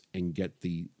grooviness and get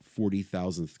the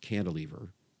 40,000th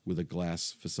cantilever with a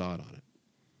glass facade on it.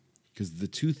 Because the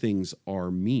two things are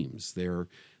memes. They're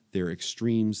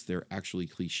extremes, they're actually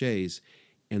cliches,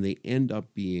 and they end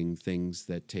up being things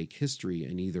that take history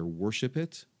and either worship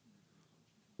it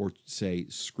or say,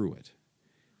 screw it.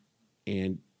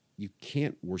 And you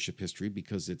can't worship history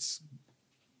because it's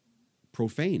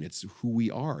profane. It's who we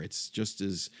are. It's just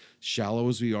as shallow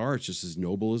as we are. It's just as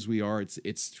noble as we are.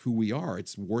 It's who we are.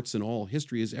 It's warts and all.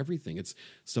 History is everything. It's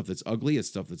stuff that's ugly. It's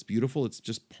stuff that's beautiful. It's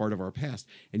just part of our past.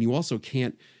 And you also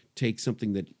can't take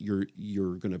something that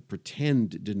you're going to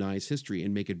pretend denies history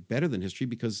and make it better than history,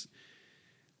 because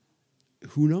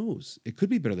who knows? It could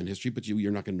be better than history, but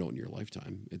you're not going to know it in your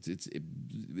lifetime.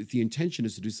 If the intention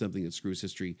is to do something that screws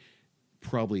history,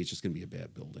 probably it's just going to be a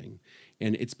bad building.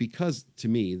 And it's because, to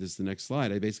me, this is the next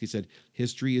slide, I basically said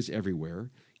history is everywhere.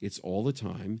 It's all the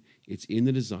time. It's in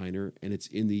the designer and it's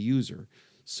in the user.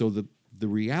 So the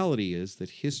reality is that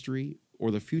history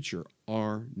or the future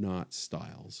are not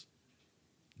styles.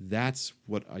 That's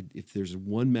what if there's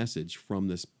one message from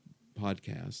this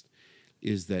podcast,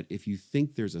 is that if you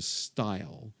think there's a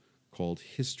style called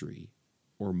history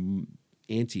or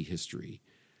anti-history,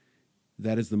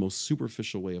 that is the most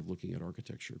superficial way of looking at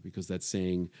architecture, because that's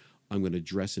saying, I'm going to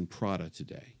dress in Prada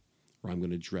today, or I'm going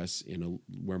to dress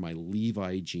wear my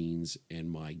Levi jeans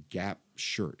and my Gap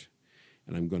shirt,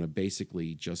 and I'm going to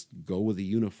basically just go with a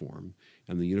uniform,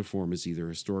 and the uniform is either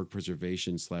historic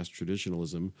preservation /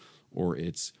 traditionalism, or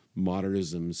it's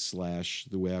modernism /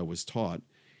 the way I was taught,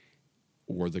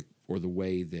 or the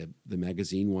way the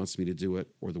magazine wants me to do it,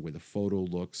 or the way the photo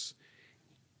looks.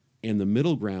 And the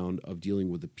middle ground of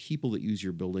dealing with the people that use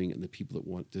your building and the people that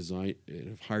want design and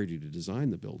have hired you to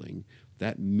design the building,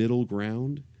 that middle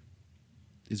ground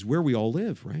is where we all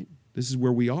live, right? This is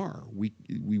where we are. We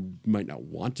might not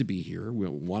want to be here. We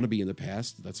don't want to be in the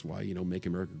past. That's why, Make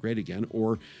America Great Again.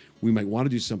 Or we might want to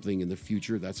do something in the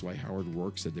future. That's why Howard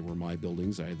Rourke said they were my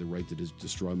buildings. I had the right to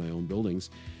destroy my own buildings.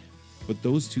 But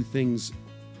those two things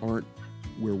aren't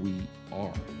where we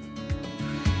are.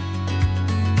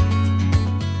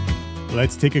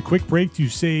 Let's take a quick break to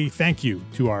say thank you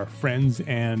to our friends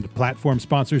and platform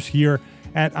sponsors here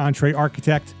at Entre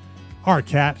Architect,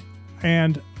 ARCAT,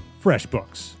 and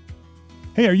FreshBooks.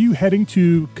 Hey, are you heading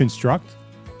to Construct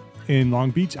in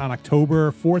Long Beach on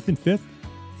October 4th and 5th?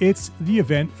 It's the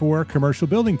event for commercial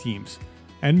building teams.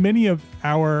 And many of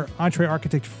our Entre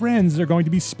Architect friends are going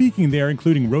to be speaking there,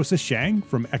 including Rosa Shang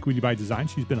from Equity by Design.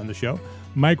 She's been on the show.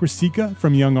 Mike Rasica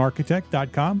from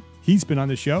YoungArchitect.com. He's been on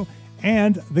the show.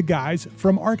 And the guys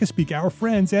from Archispeak, our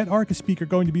friends at Archispeak, are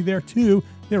going to be there too.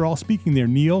 They're all speaking there.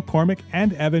 Neil, Cormac,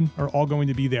 and Evan are all going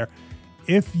to be there.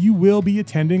 If you will be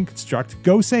attending Construct,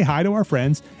 go say hi to our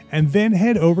friends and then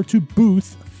head over to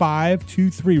booth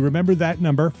 523. Remember that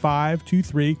number,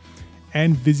 523,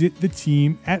 and visit the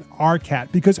team at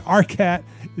ARCAT, because ARCAT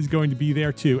is going to be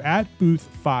there too. At booth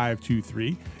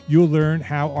 523, you'll learn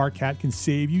how ARCAT can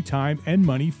save you time and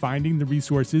money finding the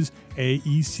resources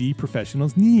AEC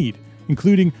professionals need,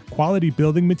 including quality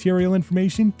building material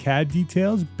information, CAD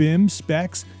details, BIM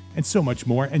specs, and so much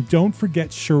more. And don't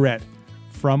forget Charette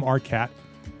from ARCAT,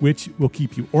 which will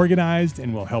keep you organized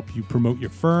and will help you promote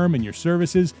your firm and your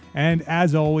services. And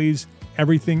as always,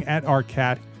 everything at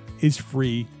ARCAT is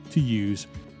free to use.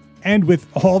 And with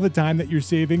all the time that you're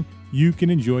saving, you can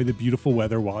enjoy the beautiful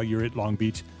weather while you're at Long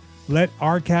Beach. Let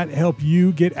ARCAT help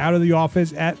you get out of the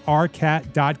office at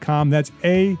arcat.com. That's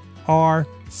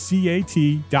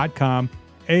ARCAT.com,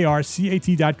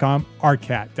 ARCAT.com,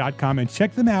 arcat.com, and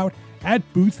check them out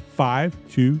at booth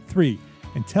 523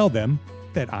 and tell them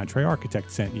that Entre Architect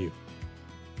sent you.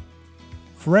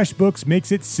 FreshBooks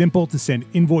makes it simple to send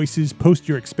invoices, post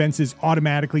your expenses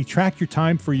automatically, track your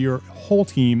time for your whole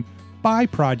team by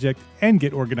project, and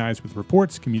get organized with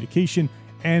reports, communication,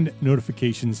 and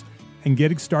notifications. And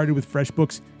getting started with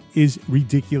FreshBooks is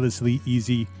ridiculously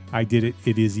easy. I did it.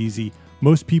 It is easy.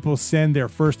 Most people send their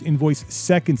first invoice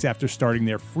seconds after starting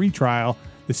their free trial.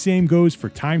 The same goes for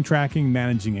time tracking,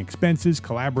 managing expenses,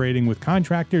 collaborating with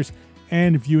contractors,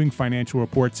 and viewing financial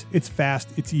reports. It's fast,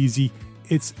 it's easy,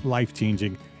 it's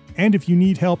life-changing. And if you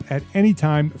need help at any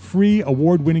time, free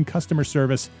award-winning customer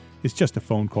service is just a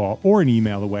phone call or an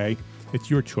email away. It's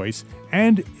your choice.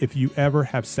 And if you ever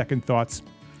have second thoughts,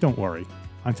 don't worry.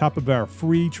 On top of our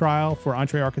free trial for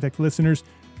Entre Architect listeners,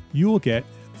 you will get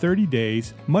 30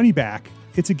 days money back.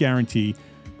 It's a guarantee,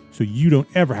 so you don't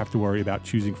ever have to worry about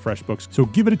choosing FreshBooks. So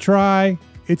give it a try.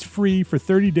 It's free for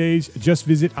 30 days. Just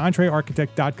visit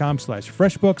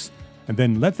entrearchitect.com/FreshBooks and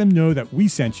then let them know that we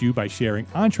sent you by sharing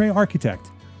Entre Architect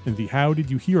in the How Did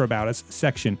You Hear About Us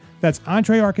section. That's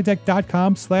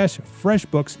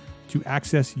entrearchitect.com/FreshBooks to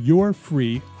access your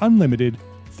free, unlimited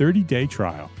 30-day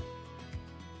trial.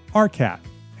 ARCAT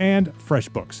and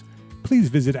FreshBooks. Please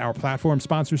visit our platform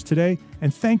sponsors today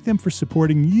and thank them for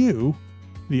supporting you,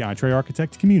 the Entre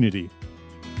Architect community.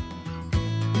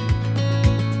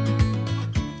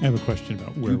 I have a question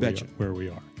about where we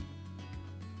are.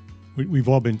 We've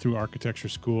all been through architecture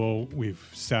school. We've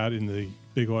sat in the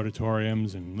big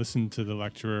auditoriums and listened to the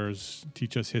lecturers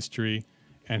teach us history.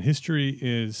 And history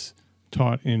is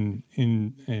taught in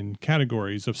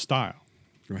categories of style.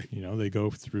 Right. You know, they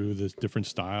go through the different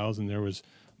styles, and there was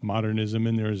modernism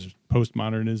and there was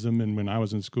postmodernism. And when I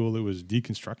was in school, it was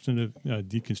constructionism.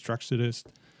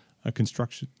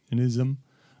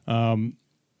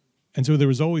 And so there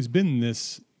has always been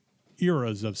this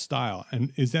eras of style.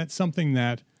 And is that something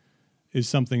that's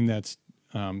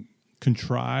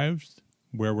contrived,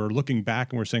 where we're looking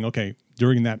back and we're saying, okay,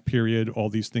 during that period, all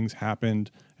these things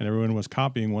happened and everyone was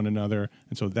copying one another.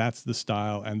 And so that's the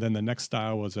style. And then the next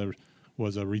style was a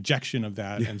rejection of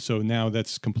that. Yeah. And so now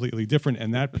that's completely different.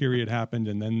 And that period happened.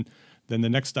 And then the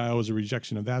next style was a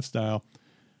rejection of that style.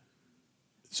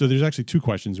 So there's actually two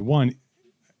questions. One,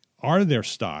 are there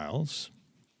styles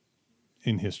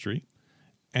in history?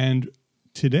 And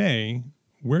today,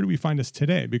 where do we find us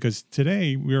today? Because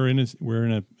today we're in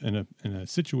a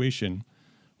situation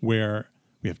where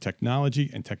we have technology,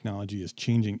 and technology is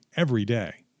changing every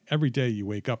day. Every day you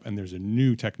wake up and there's a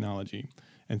new technology,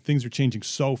 and things are changing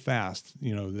so fast.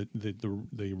 You know,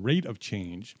 the rate of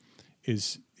change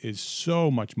is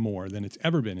so much more than it's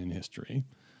ever been in history.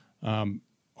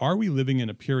 Are we living in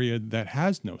a period that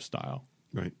has no style?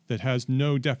 Right. That has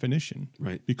no definition,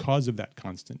 right, because of that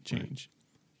constant change. Right.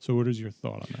 So what is your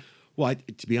thought on that? Well,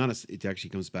 to be honest, it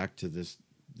actually comes back to this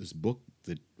book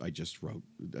that I just wrote.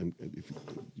 If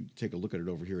you take a look at it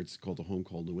over here, it's called A Home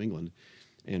Called New England.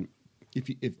 And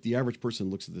if the average person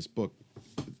looks at this book,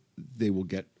 they will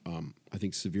get, I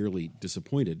think, severely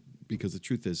disappointed, because the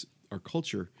truth is our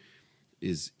culture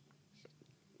is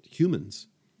humans.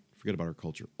 Forget about our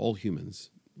culture. All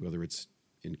humans, whether it's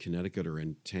in Connecticut or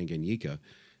in Tanganyika,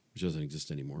 which doesn't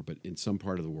exist anymore, but in some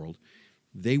part of the world,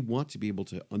 they want to be able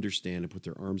to understand and put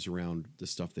their arms around the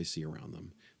stuff they see around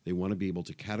them. They want to be able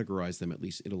to categorize them, at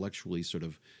least intellectually, sort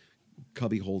of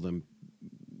cubbyhole them,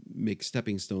 make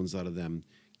stepping stones out of them,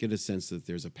 get a sense that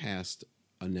there's a past,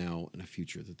 a now, and a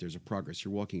future, that there's a progress.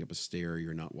 You're walking up a stair,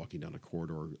 you're not walking down a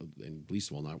corridor, and least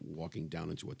of all not walking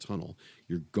down into a tunnel.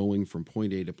 You're going from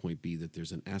point A to point B, that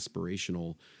there's an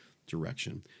aspirational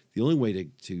direction. The only way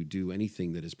to do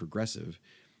anything that is progressive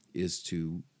is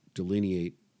to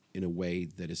delineate in a way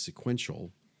that is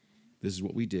sequential. This is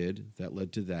what we did, that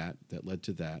led to that, that led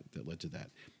to that, that led to that.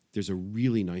 There's a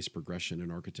really nice progression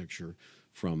in architecture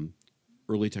from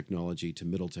early technology to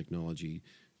middle technology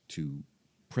to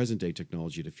present-day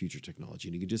technology to future technology.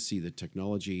 And you can just see that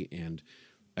technology and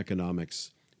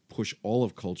economics push all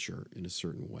of culture in a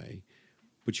certain way.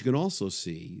 But you can also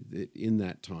see that in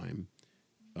that time,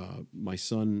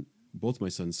 both my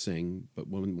sons sing, but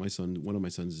one of my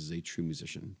sons is a true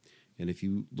musician. And if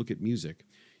you look at music,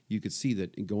 you could see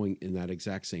that going in that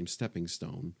exact same stepping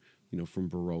stone, from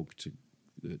Baroque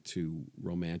to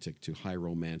Romantic to High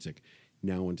Romantic,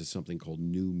 now into something called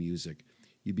new music,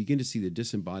 you begin to see the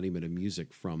disembodiment of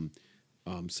music from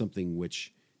something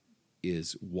which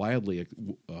is widely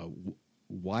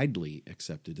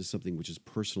accepted as something which is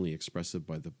personally expressive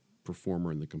by the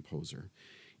performer and the composer.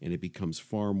 And it becomes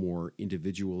far more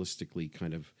individualistically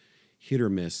kind of hit or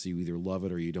miss. You either love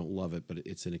it or you don't love it, but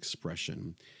it's an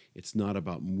expression. It's not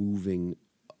about moving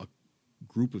a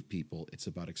group of people. It's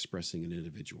about expressing an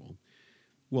individual.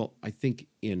 Well, I think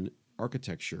in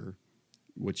architecture,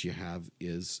 what you have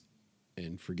is,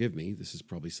 and forgive me, this is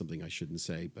probably something I shouldn't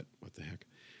say, but what the heck.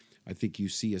 I think you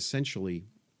see essentially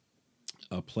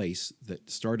a place that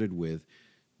started with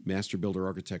master builder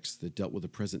architects that dealt with the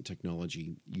present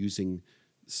technology, using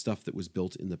stuff that was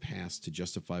built in the past to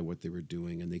justify what they were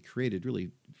doing. And they created,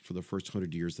 really, for the first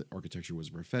 100 years that architecture was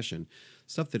a profession,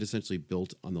 stuff that essentially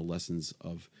built on the lessons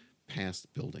of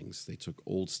past buildings. They took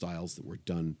old styles that were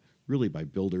done really by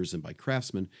builders and by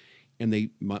craftsmen, and they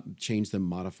changed them,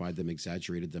 modified them,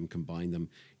 exaggerated them, combined them,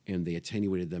 and they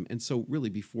attenuated them. And so really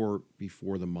before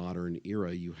the modern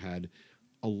era, you had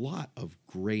a lot of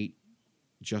great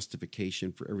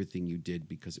justification for everything you did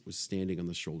because it was standing on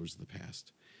the shoulders of the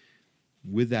past.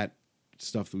 With that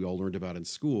stuff that we all learned about in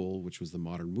school, which was the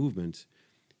modern movement,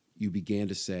 you began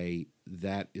to say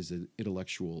that is an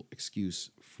intellectual excuse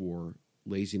for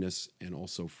laziness and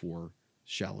also for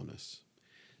shallowness.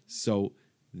 So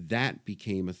that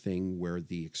became a thing where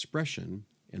the expression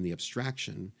and the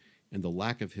abstraction and the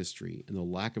lack of history and the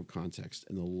lack of context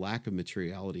and the lack of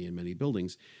materiality in many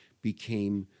buildings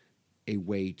became a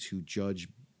way to judge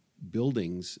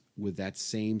buildings with that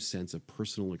same sense of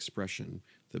personal expression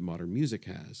that modern music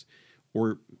has,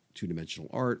 or two-dimensional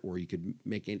art, or you could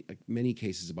make many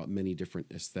cases about many different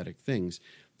aesthetic things,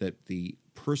 that the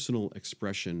personal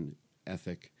expression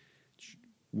ethic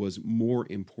was more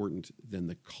important than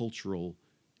the cultural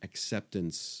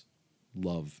acceptance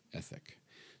love ethic.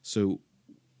 So,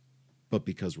 but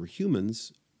because we're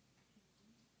humans,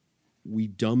 we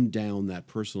dumb down that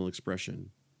personal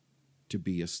expression to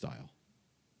be a style.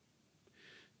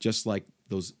 Just like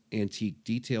those antique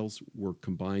details were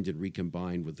combined and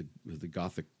recombined with the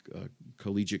Gothic,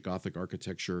 collegiate Gothic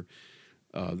architecture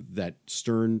that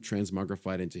Stern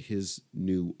transmogrified into his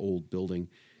new old building,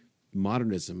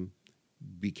 modernism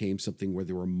became something where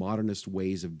there were modernist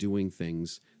ways of doing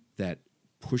things that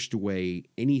pushed away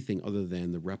anything other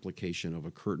than the replication of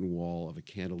a curtain wall, of a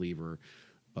cantilever,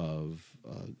 of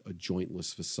a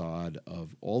jointless facade,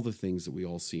 of all the things that we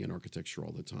all see in architecture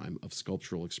all the time, of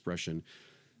sculptural expression,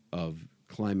 of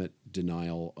climate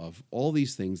denial, of all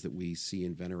these things that we see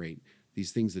and venerate,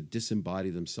 these things that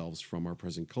disembody themselves from our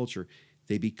present culture,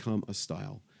 they become a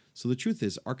style. So the truth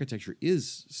is, architecture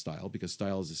is style, because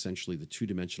style is essentially the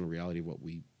two-dimensional reality of what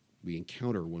we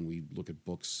encounter when we look at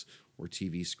books or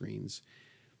TV screens.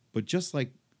 But just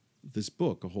like this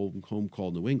book, A Home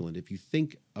Called New England, if you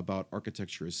think about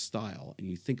architecture as style, and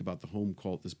you think about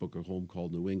this book, A Home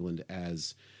Called New England,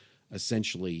 as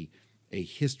essentially a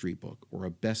history book or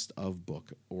a best of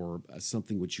book or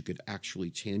something which you could actually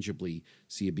tangibly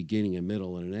see a beginning, a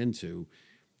middle, and an end to,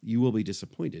 you will be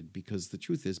disappointed, because the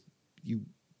truth is, you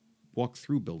walk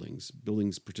through buildings.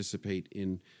 Buildings participate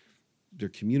in their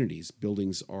communities.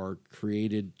 Buildings are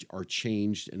created, are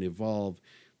changed, and evolve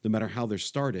no matter how they're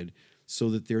started, so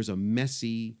that there's a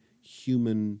messy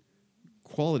human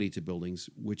quality to buildings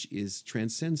which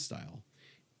transcends style.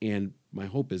 And my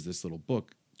hope is this little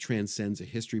book transcends a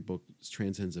history book,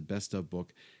 transcends a best of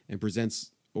book, and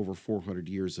presents over 400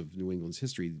 years of New England's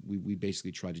history, we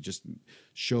basically try to just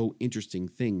show interesting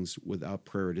things without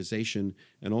prioritization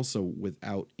and also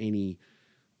without any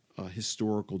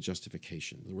historical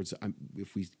justification. In other words,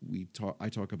 I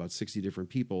talk about 60 different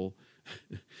people.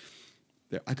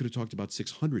 I could have talked about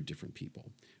 600 different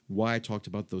people. Why I talked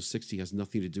about those 60 has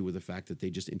nothing to do with the fact that they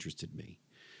just interested me.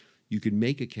 You could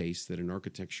make a case that in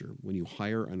architecture, when you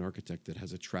hire an architect that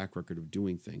has a track record of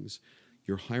doing things,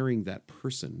 you're hiring that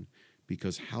person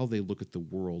because how they look at the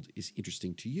world is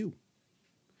interesting to you.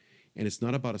 And it's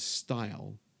not about a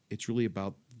style. It's really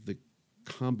about the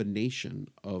combination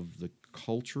of the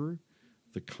culture,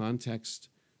 the context,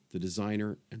 the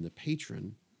designer, and the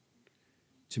patron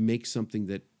to make something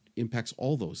that impacts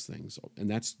all those things. And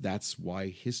that's why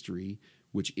history,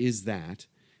 which is the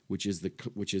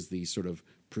sort of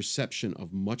perception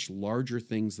of much larger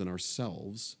things than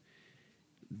ourselves,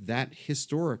 that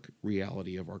historic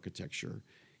reality of architecture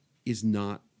is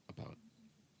not about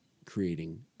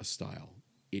creating a style.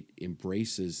 It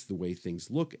embraces the way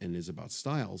things look and is about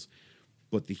styles,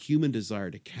 but the human desire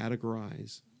to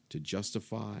categorize, to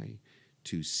justify,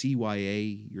 to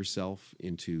CYA yourself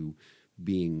into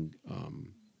being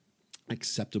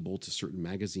acceptable to certain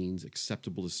magazines,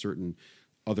 acceptable to certain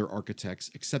other architects,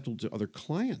 acceptable to other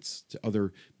clients, to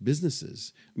other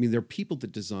businesses. I mean, there are people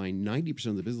that design 90%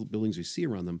 of the buildings we see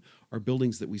around them are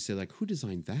buildings that we say, like, who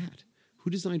designed that? Who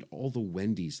designed all the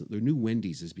Wendy's? The new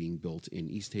Wendy's is being built in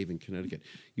East Haven, Connecticut.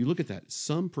 You look at that.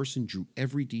 Some person drew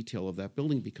every detail of that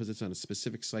building because it's on a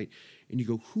specific site. And you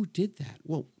go, who did that?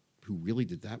 Well, who really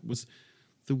did that was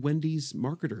the Wendy's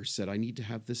marketer said, I need to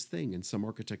have this thing. And some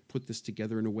architect put this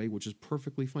together in a way which is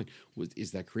perfectly fine.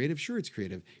 Is that creative? Sure, it's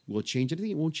creative. Will it change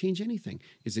anything? It won't change anything.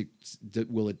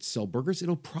 Will it sell burgers?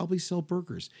 It'll probably sell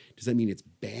burgers. Does that mean it's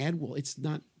bad? Well, it's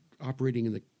not operating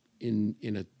in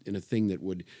a thing that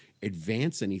would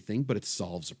advance anything, but it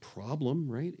solves a problem,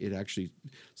 right? It actually,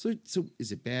 so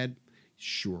is it bad?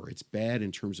 Sure, it's bad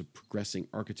in terms of progressing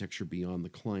architecture beyond the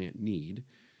client need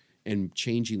and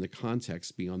changing the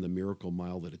context beyond the miracle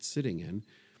mile that it's sitting in,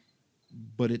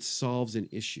 but it solves an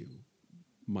issue.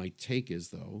 My take is,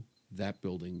 though, that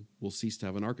building will cease to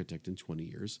have an architect in 20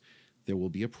 years. There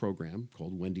will be a program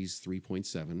called Wendy's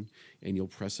 3.7, and you'll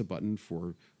press a button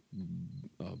for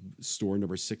store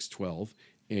number 612,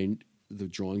 and the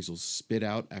drawings will spit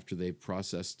out after they've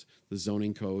processed the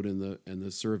zoning code and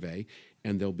the survey,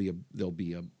 and there'll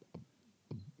be a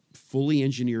fully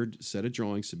engineered set of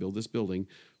drawings to build this building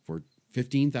for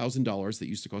 $15,000 that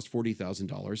used to cost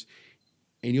 $40,000,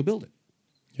 and you'll build it.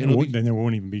 Then there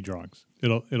won't even be drawings.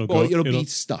 It'll be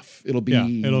stuff. It'll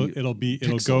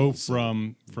go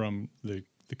from the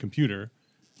computer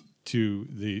to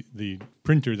the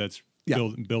printer that's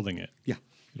building it. Yeah.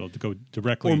 It'll go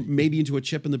directly, or maybe into a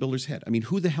chip in the builder's head. I mean,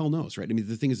 who the hell knows, right? I mean,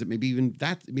 the thing is that maybe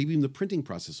even the printing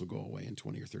process will go away in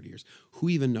 20 or 30 years. Who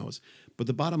even knows? But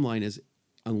the bottom line is,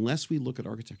 unless we look at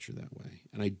architecture that way,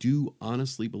 and I do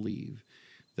honestly believe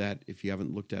that if you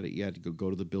haven't looked at it yet, go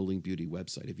to the Building Beauty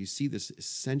website. If you see this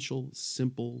essential,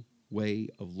 simple way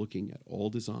of looking at all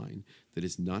design that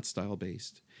is not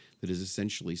style-based, that is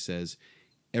essentially says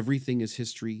everything is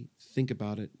history, think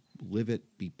about it, live it,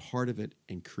 be part of it,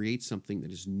 and create something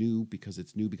that is new because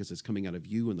it's coming out of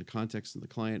you and the context and the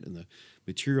client and the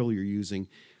material you're using,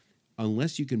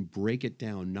 unless you can break it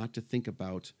down, not to think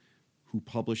about who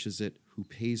publishes it, who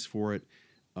pays for it,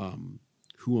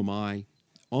 who am I,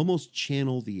 almost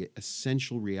channel the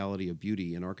essential reality of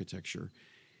beauty in architecture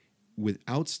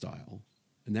without style,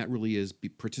 and that really is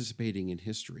participating in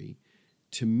history.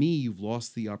 To me, you've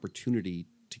lost the opportunity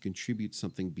to contribute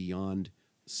something beyond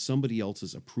somebody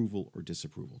else's approval or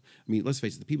disapproval. I mean, let's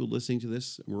face it, the people listening to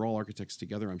this, we're all architects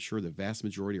together. I'm sure the vast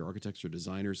majority are architects or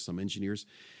designers, some engineers.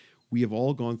 We have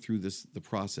all gone through the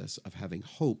process of having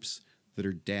hopes that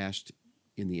are dashed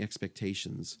in the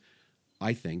expectations,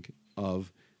 I think,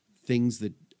 of things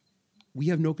that we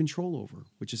have no control over,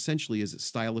 which essentially is a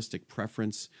stylistic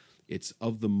preference. It's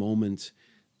of the moment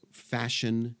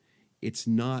fashion. It's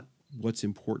not what's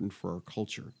important for our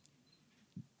culture.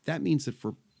 That means that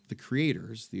for the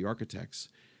creators, the architects,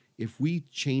 if we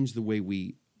change the way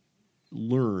we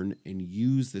learn and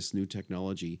use this new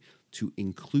technology to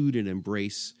include and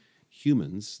embrace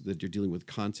humans that are dealing with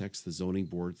context, the zoning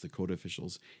boards, the code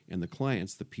officials, and the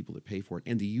clients, the people that pay for it,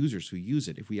 and the users who use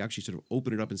it, if we actually sort of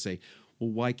open it up and say, well,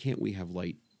 why can't we have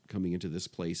light coming into this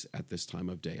place at this time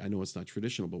of day? I know it's not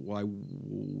traditional, but why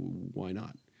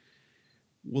not?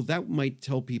 Well, that might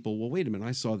tell people, well, wait a minute,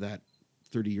 I saw that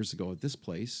 30 years ago at this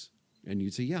place. And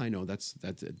you'd say, yeah, I know, that's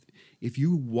it. If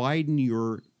you widen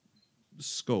your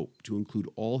scope to include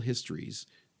all histories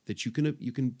that you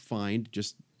can find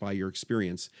just by your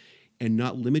experience, and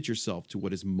not limit yourself to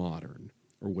what is modern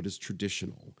or what is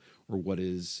traditional or what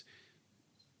is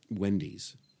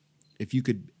Wendy's. If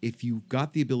you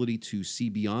got the ability to see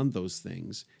beyond those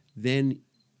things, then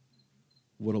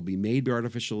what'll be made by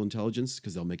artificial intelligence,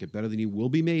 because they'll make it better than you, will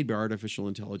be made by artificial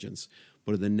intelligence.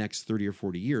 But in the next 30 or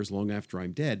 40 years, long after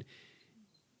I'm dead,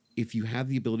 if you have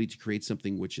the ability to create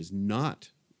something which is not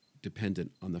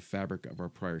dependent on the fabric of our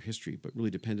prior history, but really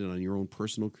dependent on your own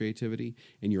personal creativity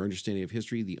and your understanding of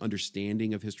history, the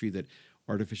understanding of history that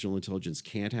artificial intelligence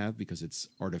can't have because it's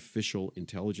artificial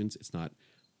intelligence, it's not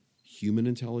human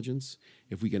intelligence.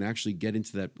 If we can actually get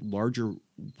into that larger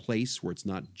place where it's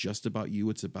not just about you,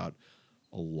 it's about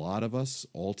a lot of us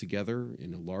all together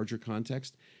in a larger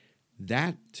context,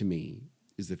 that to me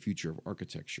is the future of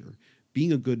architecture.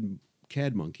 Being a good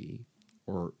CAD monkey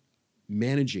or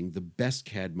managing the best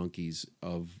CAD monkeys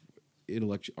of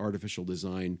artificial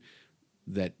design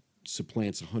that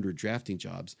supplants 100 drafting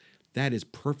jobs, that is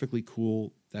perfectly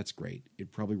cool. That's great.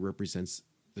 It probably represents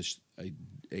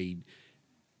a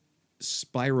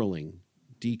spiraling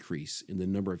decrease in the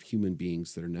number of human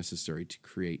beings that are necessary to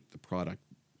create the product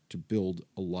to build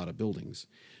a lot of buildings.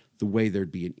 The way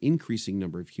there'd be an increasing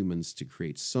number of humans to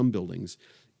create some buildings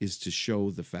is to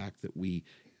show the fact that we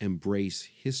embrace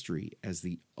history as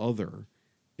the other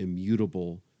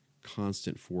immutable,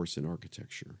 constant force in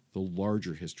architecture, the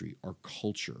larger history, our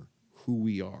culture, who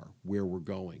we are, where we're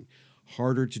going.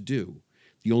 Harder to do.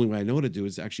 The only way I know how to do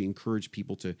is actually encourage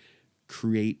people to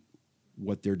create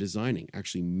what they're designing,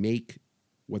 actually make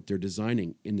what they're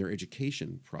designing in their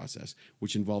education process,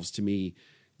 which involves, to me,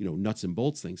 nuts and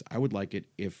bolts things. I would like it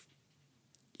if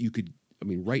you could,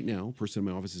 right now, a person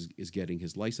in my office is getting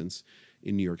his license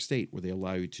in New York State, where they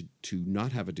allow you to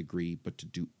not have a degree, but to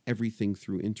do everything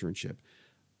through internship.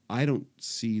 I don't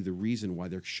see the reason why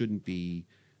there shouldn't be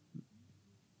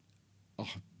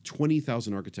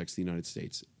 20,000 architects in the United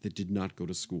States that did not go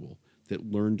to school, that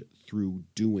learned through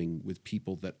doing with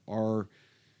people that are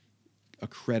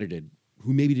accredited,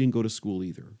 who maybe didn't go to school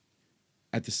either,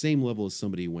 at the same level as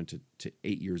somebody who went to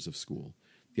 8 years of school.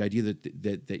 The idea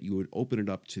that you would open it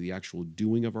up to the actual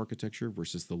doing of architecture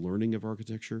versus the learning of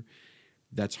architecture,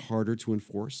 that's harder to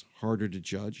enforce, harder to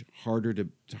judge, harder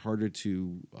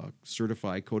to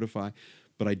certify, codify.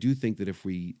 But I do think that if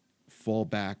we fall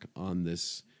back on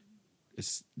this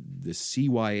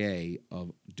CYA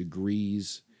of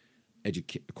degrees,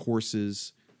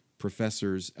 courses,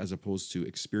 professors, as opposed to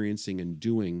experiencing and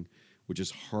doing, which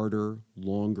is harder,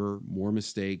 longer, more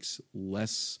mistakes,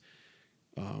 less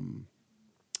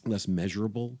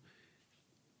measurable,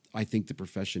 I think the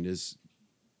profession is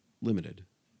limited,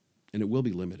 and it will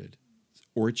be limited.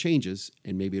 Or it changes,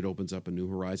 and maybe it opens up a new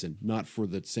horizon, not for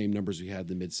the same numbers we had in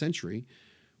the mid-century,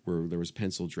 where there was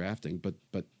pencil drafting, but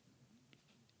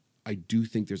I do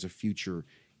think there's a future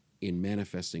in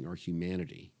manifesting our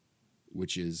humanity,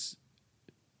 which is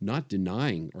not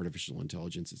denying artificial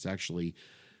intelligence. It's actually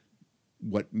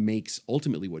what makes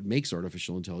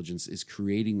artificial intelligence is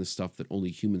creating the stuff that only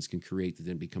humans can create that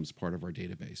then becomes part of our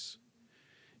database.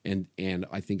 And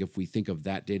I think if we think of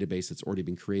that database that's already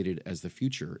been created as the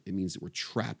future, it means that we're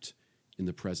trapped in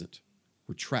the present.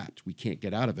 We're trapped. We can't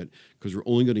get out of it because we're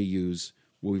only going to use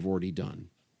what we've already done.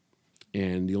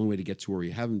 And the only way to get to where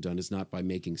we haven't done is not by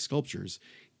making sculptures.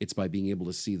 It's by being able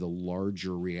to see the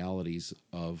larger realities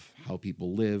of how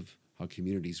people live, how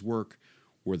communities work,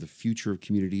 where the future of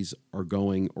communities are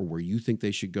going, or where you think they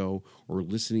should go, or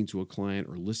listening to a client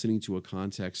or listening to a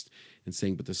context and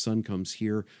saying, but the sun comes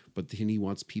here, but then he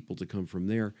wants people to come from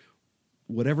there.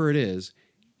 Whatever it is,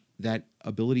 that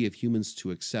ability of humans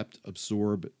to accept,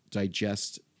 absorb,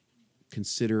 digest,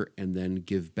 consider, and then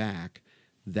give back,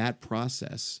 that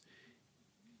process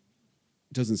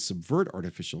doesn't subvert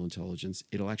artificial intelligence.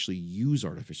 It'll actually use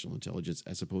artificial intelligence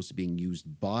as opposed to being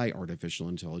used by artificial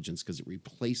intelligence because it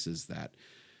replaces that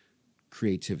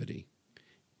creativity.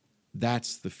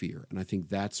 That's the fear. And I think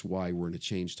that's why we're in a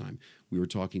change time. We were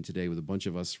talking today with a bunch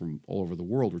of us from all over the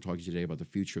world. We're talking today about the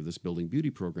future of this Building Beauty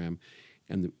program.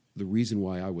 And the reason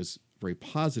why I was very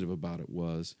positive about it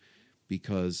was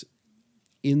because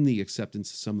in the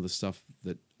acceptance of some of the stuff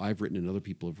that I've written and other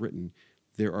people have written,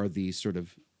 there are these sort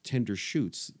of tender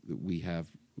shoots that we have.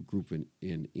 A group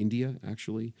in India,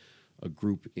 actually, a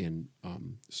group in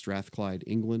Strathclyde,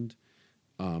 England,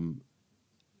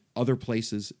 other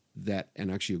places that,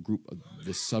 and actually a group,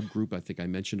 the subgroup I think I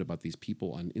mentioned about these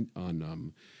people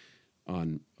on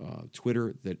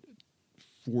Twitter, that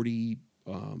 40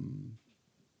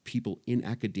 people in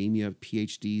academia,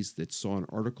 PhDs, that saw an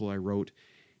article I wrote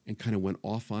and kind of went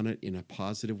off on it in a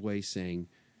positive way, saying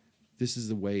this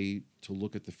is a way to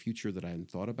look at the future that I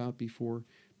hadn't thought about before.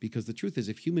 Because the truth is,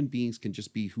 if human beings can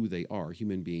just be who they are,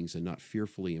 human beings, and not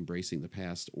fearfully embracing the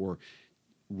past or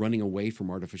running away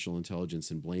from artificial intelligence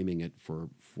and blaming it for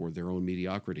their own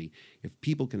mediocrity, if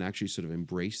people can actually sort of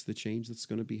embrace the change that's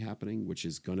going to be happening, which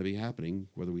is going to be happening,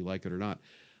 whether we like it or not,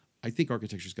 I think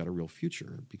architecture's got a real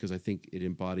future, because I think it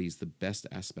embodies the best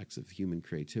aspects of human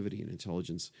creativity and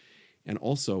intelligence. And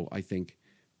also, I think,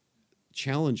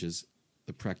 challenges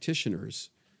the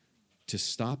practitioners to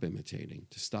stop imitating,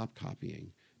 to stop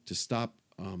copying, to stop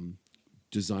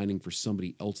designing for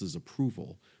somebody else's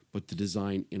approval, but to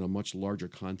design in a much larger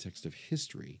context of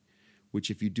history, which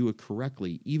if you do it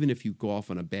correctly, even if you go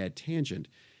off on a bad tangent,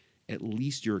 at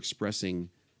least you're expressing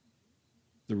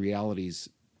the realities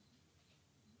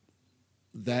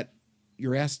that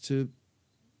you're asked to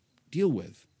deal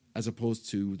with, as opposed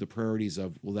to the priorities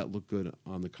of, will that look good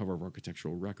on the cover of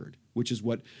architectural record, which is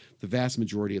what the vast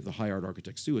majority of the high art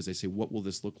architects do, is they say, what will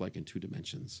this look like in 2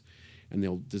 dimensions? And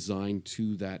they'll design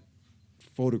to that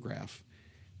photograph.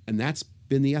 And that's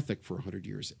been the ethic for 100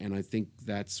 years. And I think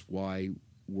that's why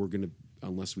we're going to,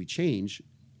 unless we change,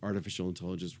 artificial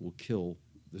intelligence will kill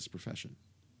this profession.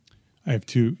 I have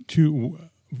two.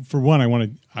 For one, I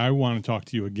want to talk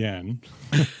to you again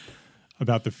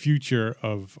about the future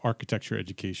of architecture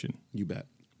education. You bet.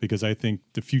 Because I think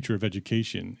the future of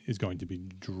education is going to be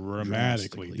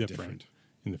dramatically different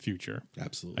in the future.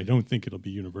 Absolutely. I don't think it'll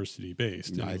be university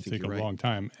based. No, it'll take a right. long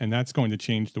time. And that's going to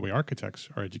change the way architects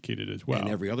are educated as well. And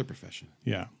every other profession.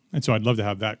 Yeah. And so I'd love to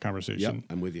have that conversation. Yep,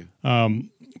 I'm with you.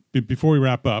 Before we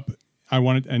wrap up, I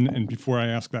wanted, and before I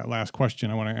ask that last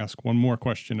question, I want to ask one more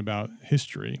question about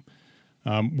history.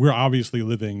 We're obviously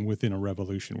living within a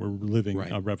revolution. We're living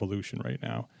Right. a revolution right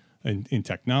now in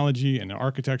technology and in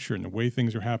architecture and the way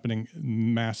things are happening,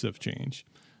 massive change.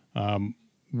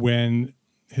 When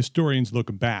historians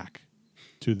look back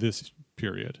to this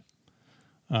period,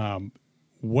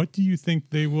 what do you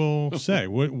think they will say?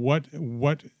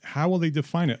 How will they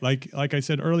define it? Like I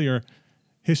said earlier,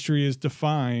 history is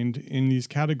defined in these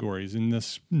categories, in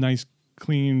this nice,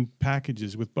 clean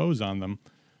packages with bows on them.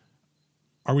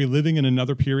 Are we living in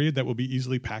another period that will be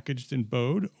easily packaged and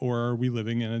bowed, or are we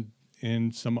living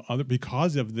in some other,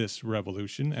 because of this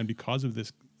revolution and because of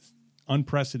this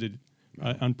unprecedented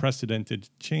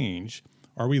change?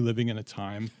 Are we living in a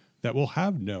time that will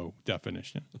have no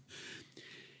definition?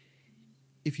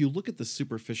 If you look at the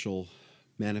superficial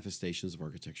manifestations of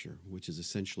architecture, which is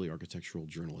essentially architectural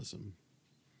journalism,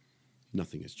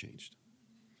 nothing has changed.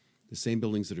 The same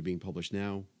buildings that are being published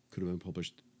now could have been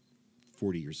published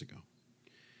 40 years ago.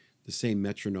 The same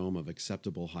metronome of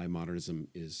acceptable high modernism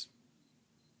is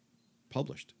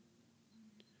published.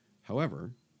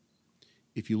 However,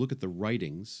 if you look at the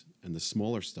writings and the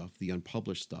smaller stuff, the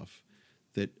unpublished stuff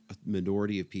that a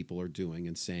minority of people are doing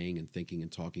and saying and thinking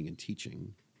and talking and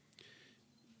teaching,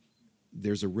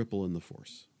 there's a ripple in the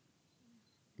force.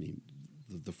 I mean,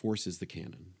 the force is the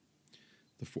canon.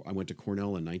 I went to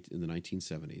Cornell in the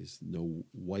 1970s. No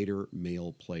whiter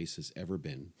male place has ever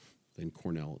been than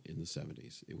Cornell in the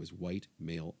 70s. It was white,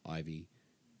 male, Ivy.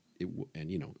 And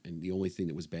the only thing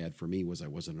that was bad for me was I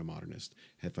wasn't a modernist.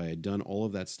 If I had done all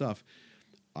of that stuff,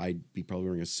 I'd be probably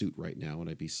wearing a suit right now, and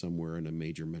I'd be somewhere in a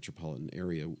major metropolitan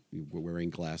area wearing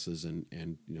glasses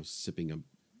and sipping a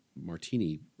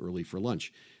martini early for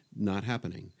lunch. Not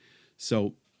happening.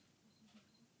 So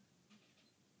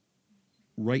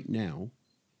right now,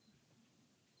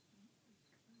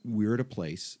 we're at a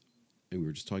place, and we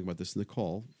were just talking about this in the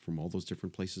call, from all those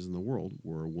different places in the world,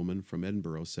 where a woman from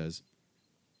Edinburgh says,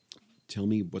 tell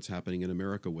me what's happening in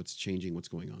America, what's changing, what's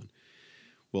going on.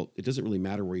 Well, it doesn't really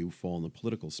matter where you fall on the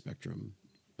political spectrum,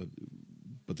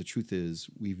 but the truth is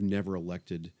we've never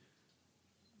elected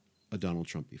a Donald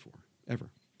Trump before, ever,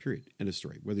 period, end of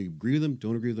story. Whether you agree with him,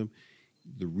 don't agree with him,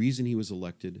 the reason he was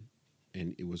elected,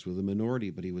 and it was with a minority,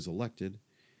 but he was elected,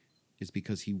 is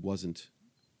because he wasn't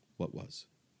what was.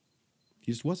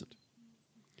 He just wasn't.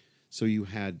 So you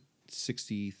had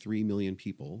 63 million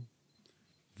people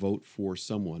vote for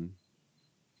someone,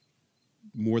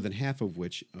 more than half of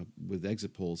which, with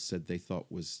exit polls, said they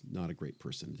thought was not a great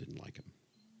person, didn't like him.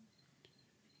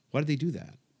 Why did they do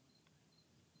that?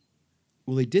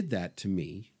 Well, they did that to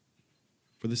me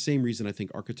for the same reason I think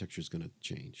architecture is going to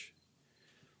change.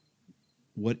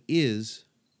 What is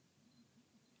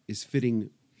fitting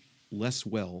less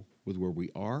well with where we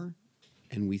are,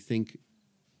 and we think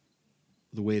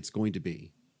the way it's going to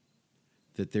be,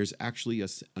 that there's actually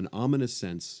an ominous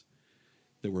sense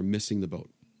that we're missing the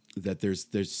boat, that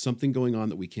there's something going on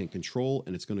that we can't control,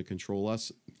 and it's going to control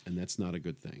us, and that's not a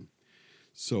good thing.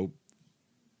 So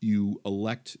you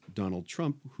elect Donald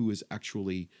Trump, who is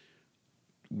actually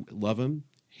love him,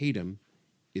 hate him,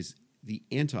 is the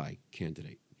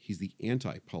anti-candidate. He's the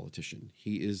anti-politician.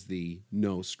 He is the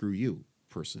no, screw you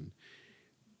person.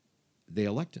 They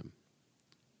elect him.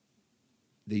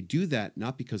 They do that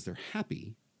not because they're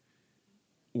happy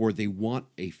or they want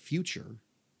a future.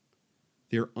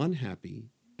 They're unhappy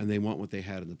and they want what they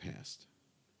had in the past.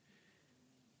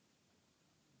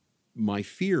 My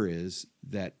fear is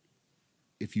that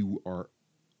if you are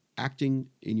acting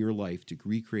in your life to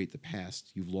recreate the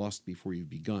past, you've lost before you've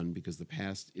begun, because the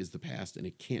past is the past and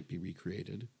it can't be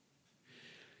recreated.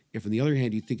 If, on the other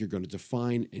hand, you think you're going to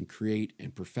define and create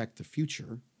and perfect the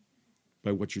future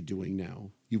by what you're doing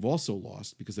now, you've also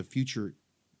lost, because the future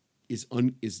is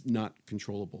not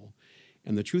controllable.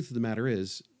 And the truth of the matter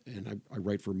is, and I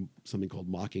write for something called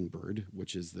Mockingbird,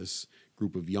 which is this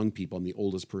group of young people. I'm the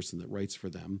oldest person that writes for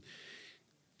them.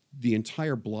 The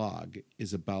entire blog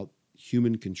is about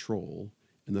human control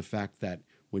and the fact that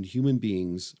when human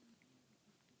beings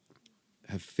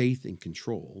have faith in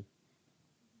control,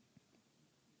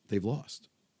 they've lost.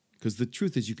 Because the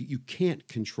truth is you can't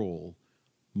control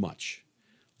much.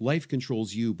 Life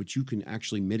controls you, but you can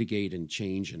actually mitigate and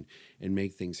change and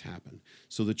make things happen.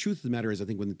 So the truth of the matter is, I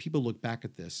think when the people look back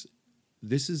at this,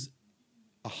 this is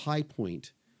a high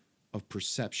point of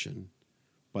perception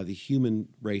by the human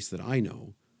race that I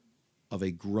know of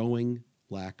a growing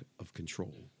lack of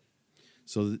control.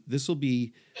 So this will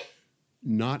be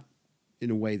not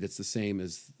in a way that's the same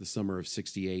as the summer of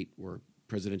 '68, where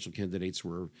presidential candidates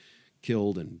were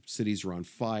killed and cities were on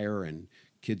fire and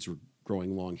kids were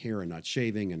growing long hair and not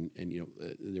shaving, and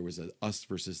there was a us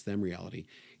versus them reality.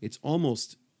 It's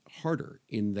almost harder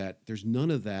in that there's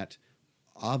none of that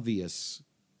obvious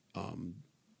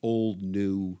old,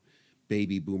 new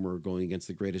baby boomer going against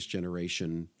the greatest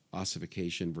generation,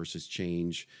 ossification versus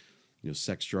change,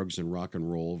 sex, drugs, and rock and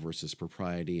roll versus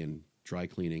propriety and dry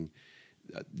cleaning.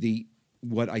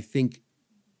 What I think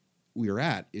we are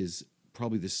at is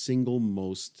probably the single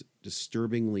most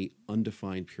disturbingly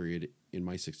undefined period in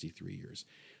my 63 years.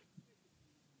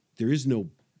 There is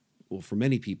for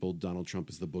many people, Donald Trump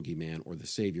is the boogeyman or the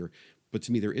savior, but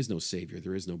to me, there is no savior,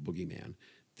 there is no boogeyman.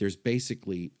 There's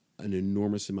basically an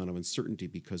enormous amount of uncertainty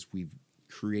because we've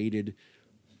created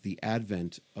the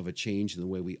advent of a change in the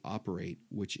way we operate,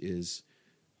 which is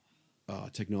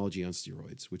technology on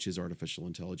steroids, which is artificial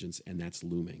intelligence, and that's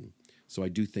looming. So I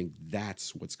do think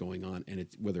that's what's going on, and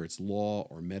whether it's law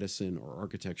or medicine or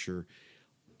architecture,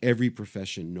 every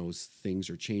profession knows things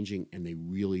are changing, and they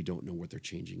really don't know what they're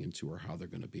changing into or how they're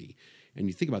going to be. And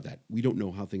you think about that, we don't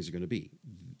know how things are going to be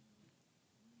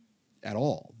at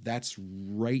all. That's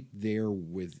right there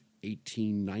with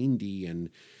 1890 and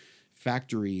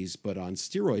factories, but on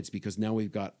steroids, because now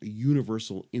we've got a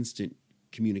universal instant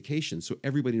communication. So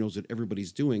everybody knows what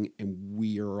everybody's doing, and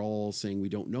we are all saying we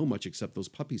don't know much except those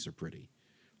puppies are pretty.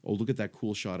 Oh, look at that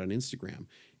cool shot on Instagram.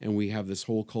 And we have this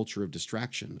whole culture of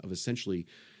distraction, of essentially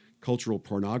cultural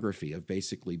pornography, of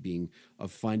basically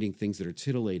of finding things that are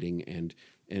titillating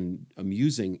and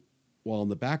amusing, while in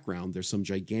the background there's some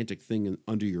gigantic thing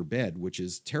under your bed, which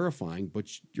is terrifying, but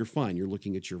you're fine. You're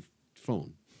looking at your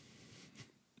phone.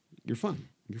 You're fine.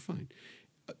 You're fine.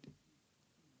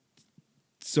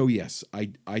 So yes,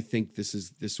 I think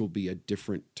this will be a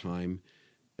different time.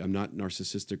 I'm not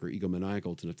narcissistic or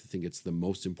egomaniacal enough to think it's the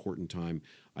most important time.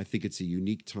 I think it's a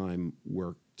unique time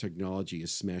where technology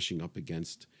is smashing up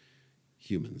against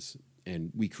humans.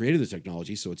 And we created the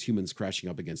technology, so it's humans crashing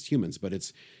up against humans. But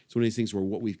it's one of these things where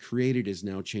what we've created is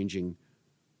now changing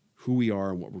who we are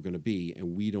and what we're going to be,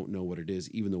 and we don't know what it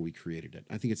is, even though we created it.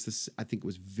 I think it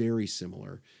was very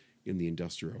similar in the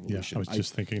Industrial Revolution. Yeah, I was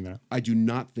just thinking that. I do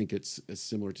not think it's as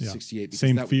similar to 68.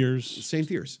 Same fears. Same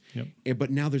fears. Yep. But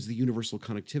now there's the universal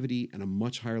connectivity and a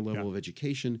much higher level of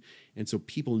education. And so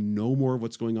people know more of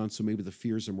what's going on. So maybe the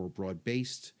fears are more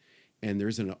broad-based. And there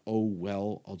isn't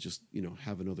I'll just,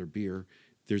 have another beer.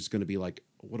 There's going to be like,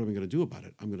 what am I going to do about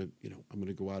it? I'm going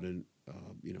to go out and,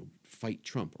 fight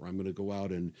Trump, or I'm going to go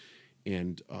out and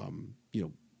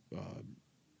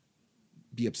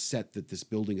be upset that this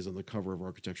building is on the cover of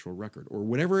Architectural Record, or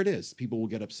whatever it is. People will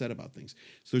get upset about things.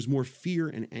 So there's more fear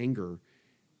and anger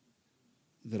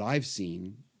that I've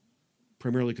seen,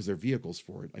 primarily because they're vehicles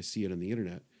for it. I see it on the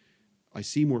internet. I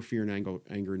see more fear and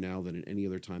anger now than at any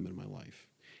other time in my life.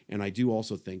 And I do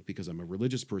also think, because I'm a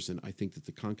religious person, I think that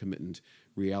the concomitant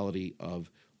reality of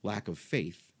lack of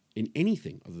faith in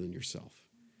anything other than yourself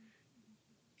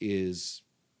is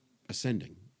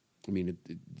ascending. I mean,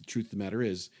 the truth of the matter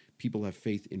is, people have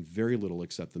faith in very little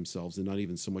except themselves, and not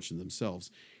even so much in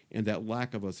themselves. And that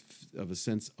lack of a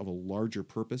sense of a larger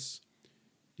purpose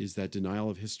is that denial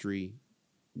of history,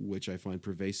 which I find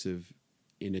pervasive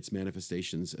in its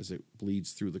manifestations as it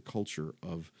bleeds through the culture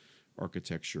of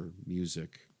architecture,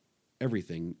 music,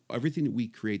 everything that we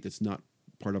create that's not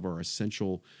part of our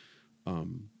essential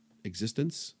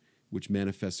existence, which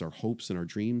manifests our hopes and our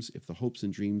dreams. If the hopes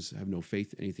and dreams have no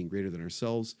faith in anything greater than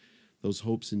ourselves, those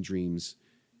hopes and dreams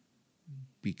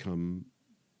become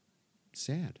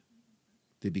sad.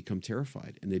 They become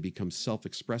terrified, and they become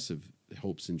self-expressive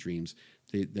hopes and dreams.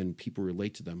 Then people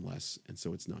relate to them less, and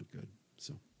so it's not good.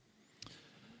 So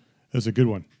that's a good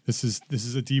one. This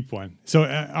is a deep one. So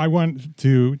I want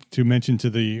to mention to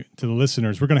the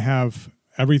listeners, we're going to have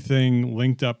everything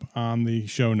linked up on the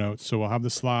show notes. So we'll have the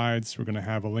slides. We're going to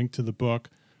have a link to the book.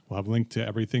 We'll have a link to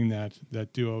everything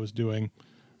that Duo is doing.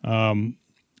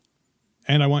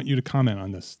 And I want you to comment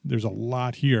on this. There's a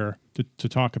lot here to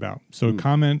talk about. So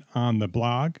comment on the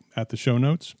blog at the show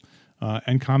notes,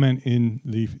 and comment in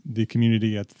the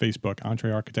community at Facebook,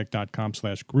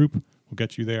 entrearchitect.com/group. We'll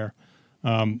get you there.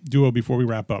 Duo, before we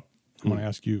wrap up, I want to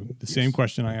ask you the same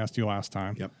question I asked you last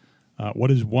time. Yep.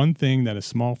 What is one thing that a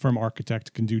small firm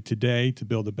architect can do today to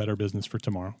build a better business for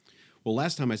tomorrow? Well,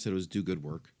 last time I said it was do good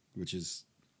work, which is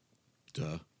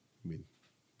duh. I mean,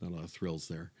 not a lot of thrills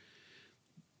there.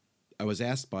 I was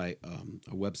asked by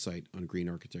a website on green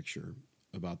architecture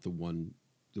about the one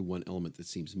element that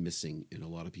seems missing in a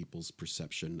lot of people's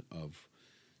perception of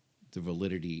the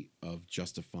validity of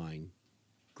justifying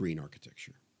green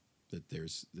architecture. That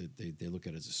they look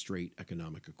at it as a straight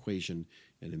economic equation,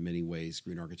 and in many ways,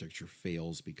 green architecture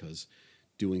fails because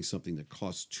doing something that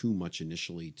costs too much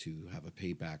initially to have a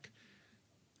payback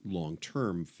long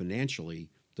term financially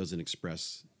doesn't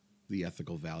express the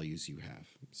ethical values you have.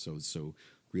 So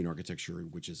green architecture,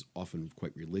 which is often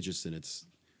quite religious in its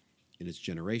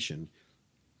generation,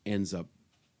 ends up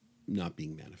not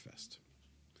being manifest.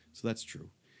 So that's true.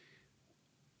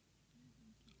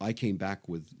 I came back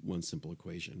with one simple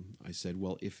equation. I said,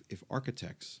 well, if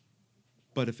architects,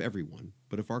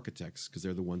 if architects, because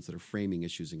they're the ones that are framing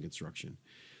issues in construction,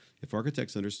 if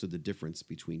architects understood the difference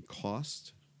between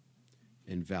cost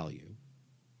and value,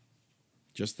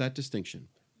 just that distinction,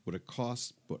 what it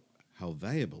costs, but how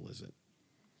valuable is it?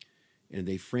 And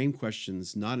they frame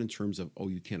questions not in terms of, oh,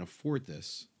 you can't afford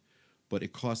this, but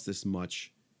it costs this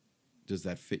much. Does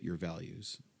that fit your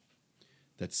values?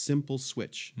 That simple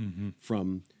switch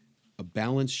from a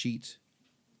balance sheet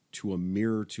to a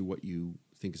mirror to what you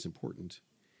think is important.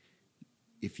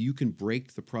 If you can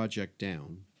break the project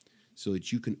down so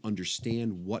that you can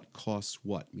understand what costs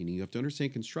what, meaning you have to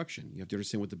understand construction, you have to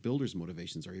understand what the builder's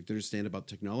motivations are, you have to understand about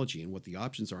technology and what the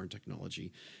options are in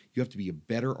technology. You have to be a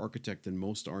better architect than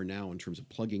most are now in terms of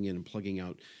plugging in and plugging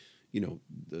out,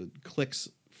 the clicks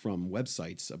from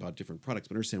websites about different products,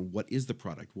 but understand what is the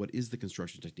product, what is the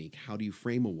construction technique, how do you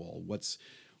frame a wall,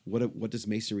 what does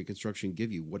masonry construction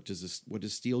give you, what does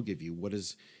steel give you, what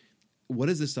is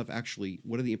this stuff actually,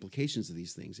 what are the implications of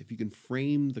these things? If you can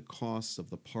frame the costs of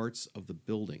the parts of the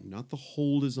building, not the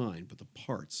whole design, but the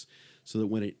parts, so that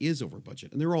when it is over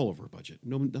budget, and they're all over budget,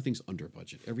 nothing's under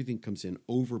budget, everything comes in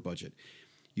over budget,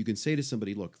 you can say to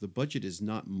somebody, look, the budget is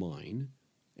not mine,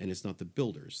 and it's not the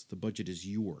builder's, the budget is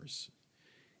yours.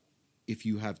 If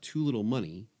you have too little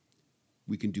money,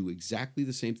 we can do exactly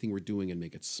the same thing we're doing and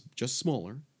make it just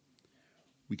smaller.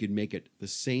 We could make it the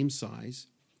same size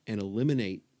and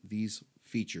eliminate these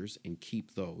features and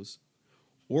keep those.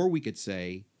 Or we could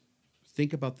say,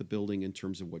 think about the building in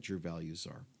terms of what your values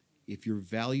are. If your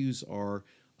values are,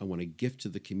 I want to gift to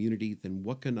the community, then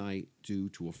what can I do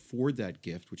to afford that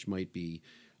gift, which might be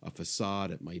a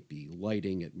facade, it might be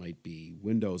lighting, it might be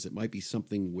windows, it might be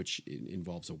something which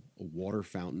involves a water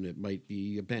fountain, it might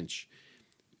be a bench.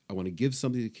 I want to give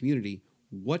something to the community.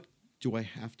 What do I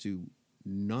have to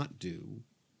not do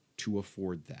to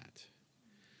afford that?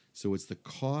 So it's the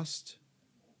cost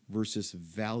versus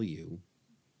value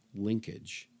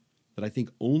linkage that I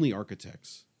think only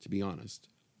architects, to be honest,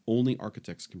 only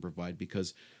architects can provide,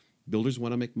 because builders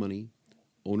want to make money,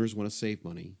 owners want to save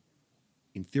money.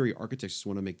 In theory, architects just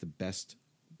want to make the best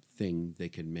thing they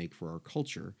can make for our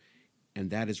culture, and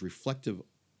that is reflective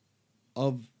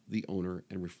of the owner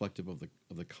and reflective of the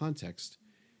context,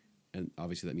 and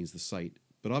obviously that means the site,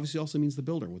 but obviously also means the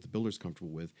builder and what the builder's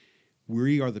comfortable with.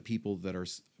 We are the people that are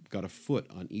got a foot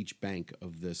on each bank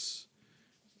of this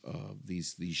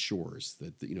these shores.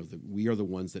 That we are the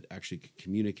ones that actually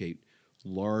communicate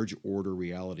large order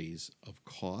realities of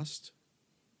cost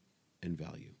and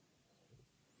value.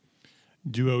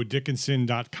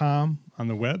 DuoDickinson.com on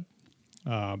the web.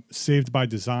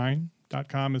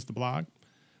 SavedByDesign.com is the blog.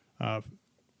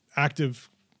 Active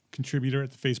contributor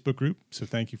at the Facebook group, so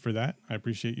thank you for that. I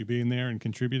appreciate you being there and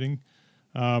contributing.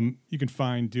 You can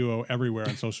find Duo everywhere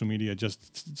on social media.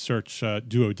 Just search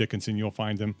Duo Dickinson. You'll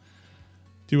find him.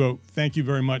 Duo, thank you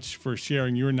very much for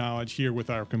sharing your knowledge here with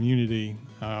our community.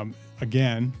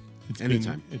 Again,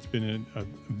 it's been a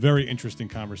very interesting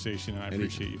conversation, and I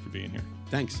appreciate you for being here.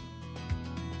 Thanks.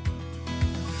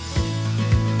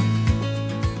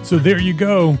 So there you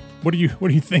go. What do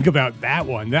you think about that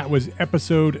one? That was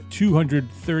episode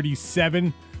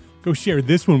 237. Go share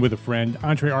this one with a friend.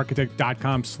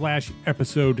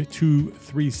 EntreArchitect.com/episode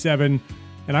 237.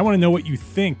 And I want to know what you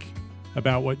think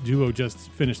about what Duo just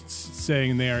finished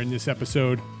saying there in this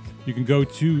episode. You can go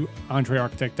to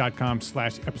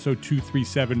EntreArchitect.com/episode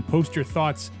 237. Post your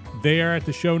thoughts there at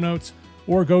the show notes,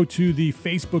 or go to the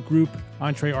Facebook group,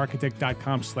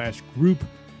 EntreArchitect.com/group,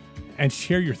 and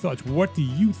share your thoughts. What do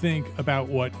you think about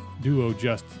what Duo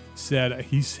just said?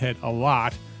 He said a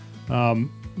lot.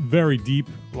 Very deep,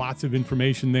 lots of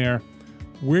information there.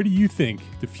 Where do you think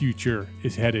the future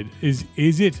is headed? Is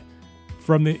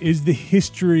the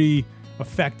history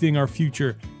affecting our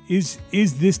future? Is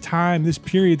this time, this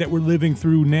period that we're living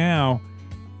through now,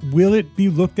 will it be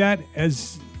looked at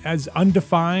as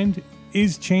undefined?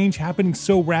 Is change happening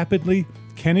so rapidly?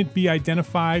 Can it be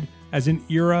identified as an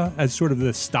era, as sort of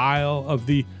the style of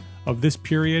this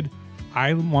period?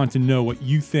 I want to know what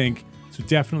you think. So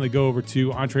definitely go over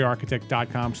to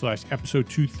EntreArchitect.com/episode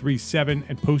 237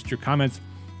 and post your comments,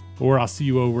 or I'll see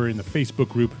you over in the Facebook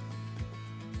group.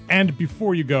 And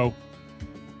before you go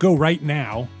right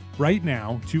now to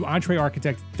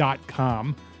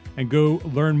EntreArchitect.com and go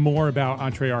learn more about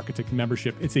EntreArchitect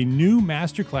membership. It's a new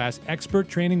masterclass expert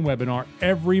training webinar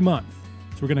every month.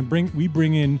 So we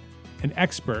bring in an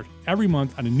expert every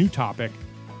month on a new topic,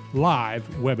 live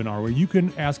webinar where you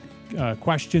can ask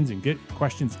questions and get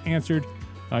questions answered.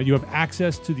 You have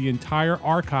access to the entire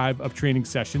archive of training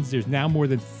sessions. There's now more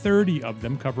than 30 of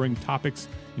them covering topics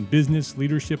in business,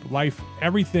 leadership, life,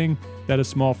 everything that a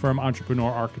small firm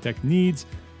entrepreneur architect needs.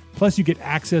 Plus, you get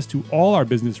access to all our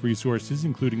business resources,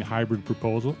 including Hybrid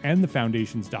Proposal and the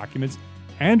Foundations documents,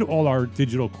 and all our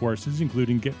digital courses,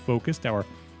 including Get Focused, our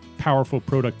powerful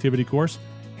productivity course,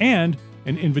 and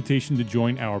an invitation to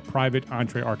join our private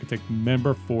EntreArchitect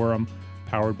member forum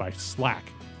powered by Slack.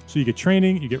 So you get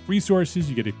training, you get resources,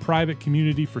 you get a private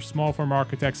community for small firm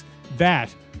architects.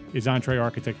 That is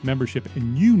EntreArchitect membership,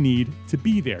 and you need to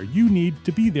be there. You need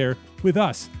to be there with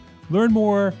us. Learn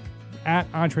more at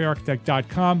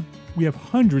EntreArchitect.com. We have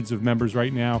hundreds of members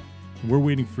right now, and we're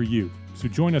waiting for you. So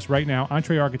join us right now,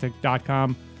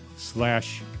 EntreArchitect.com/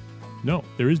 no,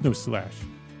 there is no slash.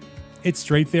 It's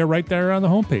straight there, right there on the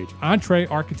homepage,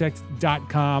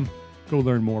 EntreArchitect.com. Go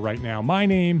learn more right now. My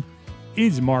name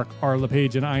is Mark R.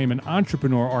 LePage, and I am an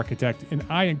entrepreneur architect, and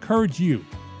I encourage you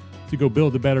to go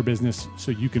build a better business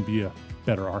so you can be a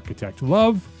better architect.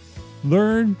 Love,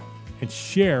 learn, and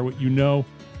share what you know.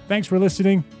 Thanks for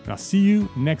listening, and I'll see you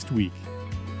next week.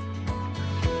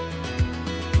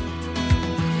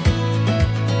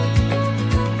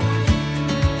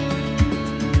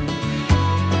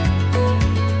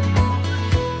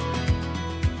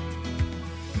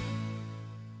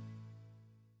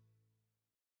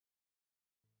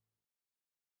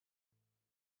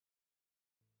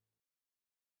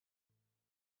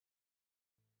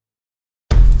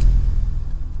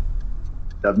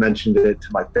 I've mentioned it to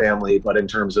my family, but in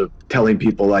terms of telling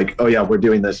people like, oh yeah, we're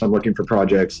doing this, I'm looking for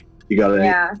projects, you got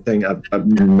anything? I'm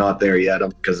not there yet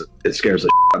because it scares the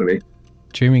shit out of me.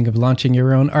 Dreaming of launching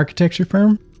your own architecture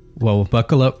firm? Well,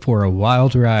 buckle up for a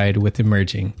wild ride with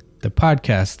Emerging, the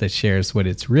podcast that shares what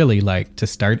it's really like to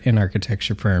start an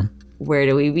architecture firm. Where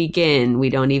do we begin? We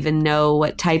don't even know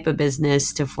what type of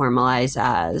business to formalize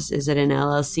as. Is it an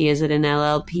LLC? Is it an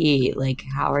LLP? Like,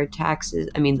 how are taxes?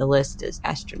 I mean, the list is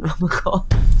astronomical.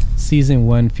 Season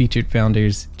 1 featured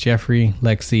founders Jeffrey,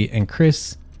 Lexi, and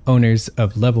Chris, owners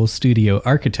of Level Studio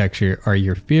Architecture, are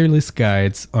your fearless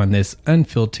guides on this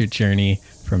unfiltered journey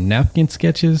from napkin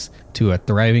sketches to a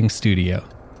thriving studio.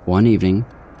 One evening,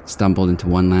 stumbled into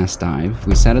one last dive,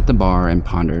 we sat at the bar and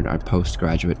pondered our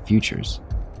postgraduate futures.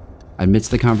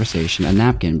 Amidst the conversation, a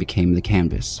napkin became the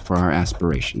canvas for our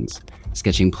aspirations,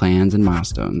 sketching plans and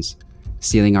milestones,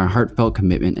 sealing our heartfelt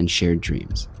commitment and shared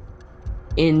dreams.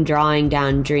 In drawing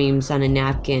down dreams on a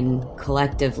napkin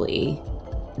collectively,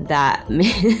 that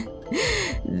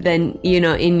then,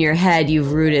 in your head,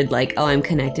 you've rooted like, oh, I'm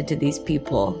connected to these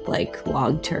people, like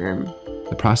long term.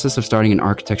 The process of starting an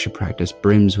architecture practice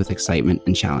brims with excitement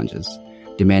and challenges,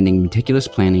 demanding meticulous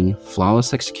planning,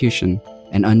 flawless execution,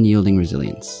 and unyielding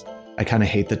resilience. I kind of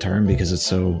hate the term because it's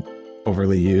so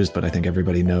overly used, but I think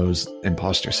everybody knows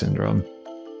imposter syndrome.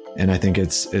 And I think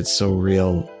it's so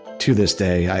real to this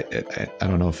day, I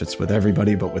don't know if it's with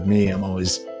everybody, but with me, I'm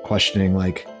always questioning,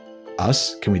 like,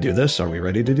 us, can we do this? Are we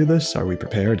ready to do this? Are we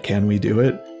prepared? Can we do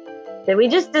it? Did we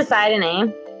just decide a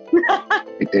name?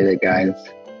 We did it, guys.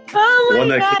 Oh my The one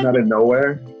that God. came out of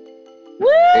nowhere. Woo!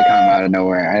 They come out of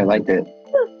nowhere. I liked it.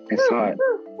 I saw it.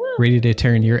 Ready to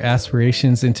turn your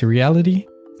aspirations into reality?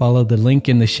 Follow the link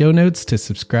in the show notes to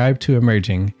subscribe to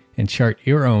Emerging and chart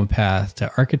your own path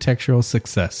to architectural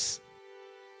success.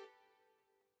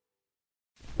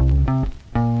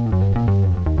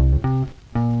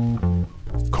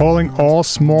 Calling all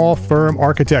small firm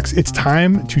architects. It's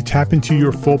time to tap into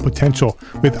your full potential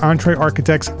with Entre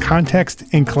Architects Context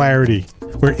and Clarity,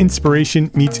 where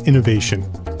inspiration meets innovation.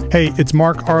 Hey, it's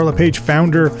Mark R. LePage,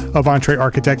 founder of Entre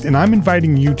Architect, and I'm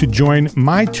inviting you to join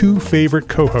my two favorite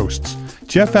co-hosts,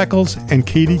 Jeff Eccles and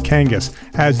Katie Kangas,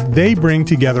 as they bring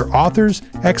together authors,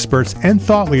 experts, and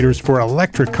thought leaders for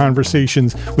electric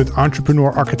conversations with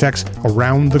entrepreneur architects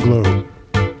around the globe.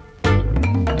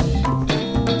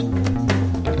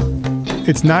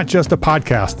 It's not just a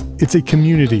podcast, it's a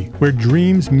community where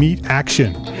dreams meet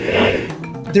action.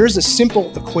 There's a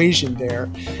simple equation there.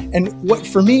 And what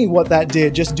that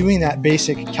did, just doing that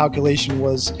basic calculation,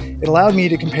 was it allowed me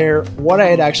to compare what I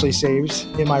had actually saved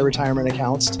in my retirement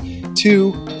accounts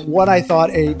to what I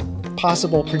thought a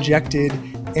possible projected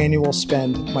annual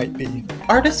spend might be.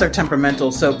 Artists are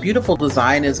temperamental, so beautiful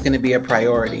design is going to be a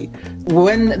priority.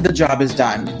 When the job is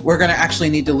done, we're going to actually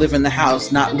need to live in the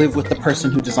house, not live with the person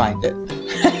who designed it.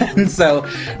 And so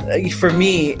for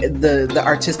me, the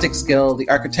artistic skill, the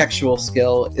architectural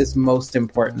skill is most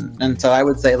important. And so I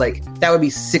would say that would be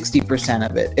 60%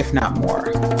 of it, if not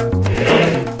more.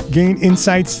 Gain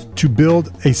insights to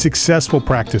build a successful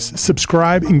practice.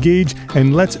 Subscribe, engage,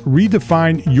 and let's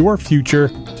redefine your future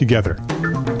together.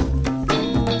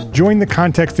 Join the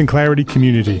Context and Clarity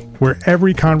community, where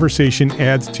every conversation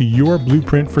adds to your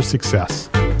blueprint for success.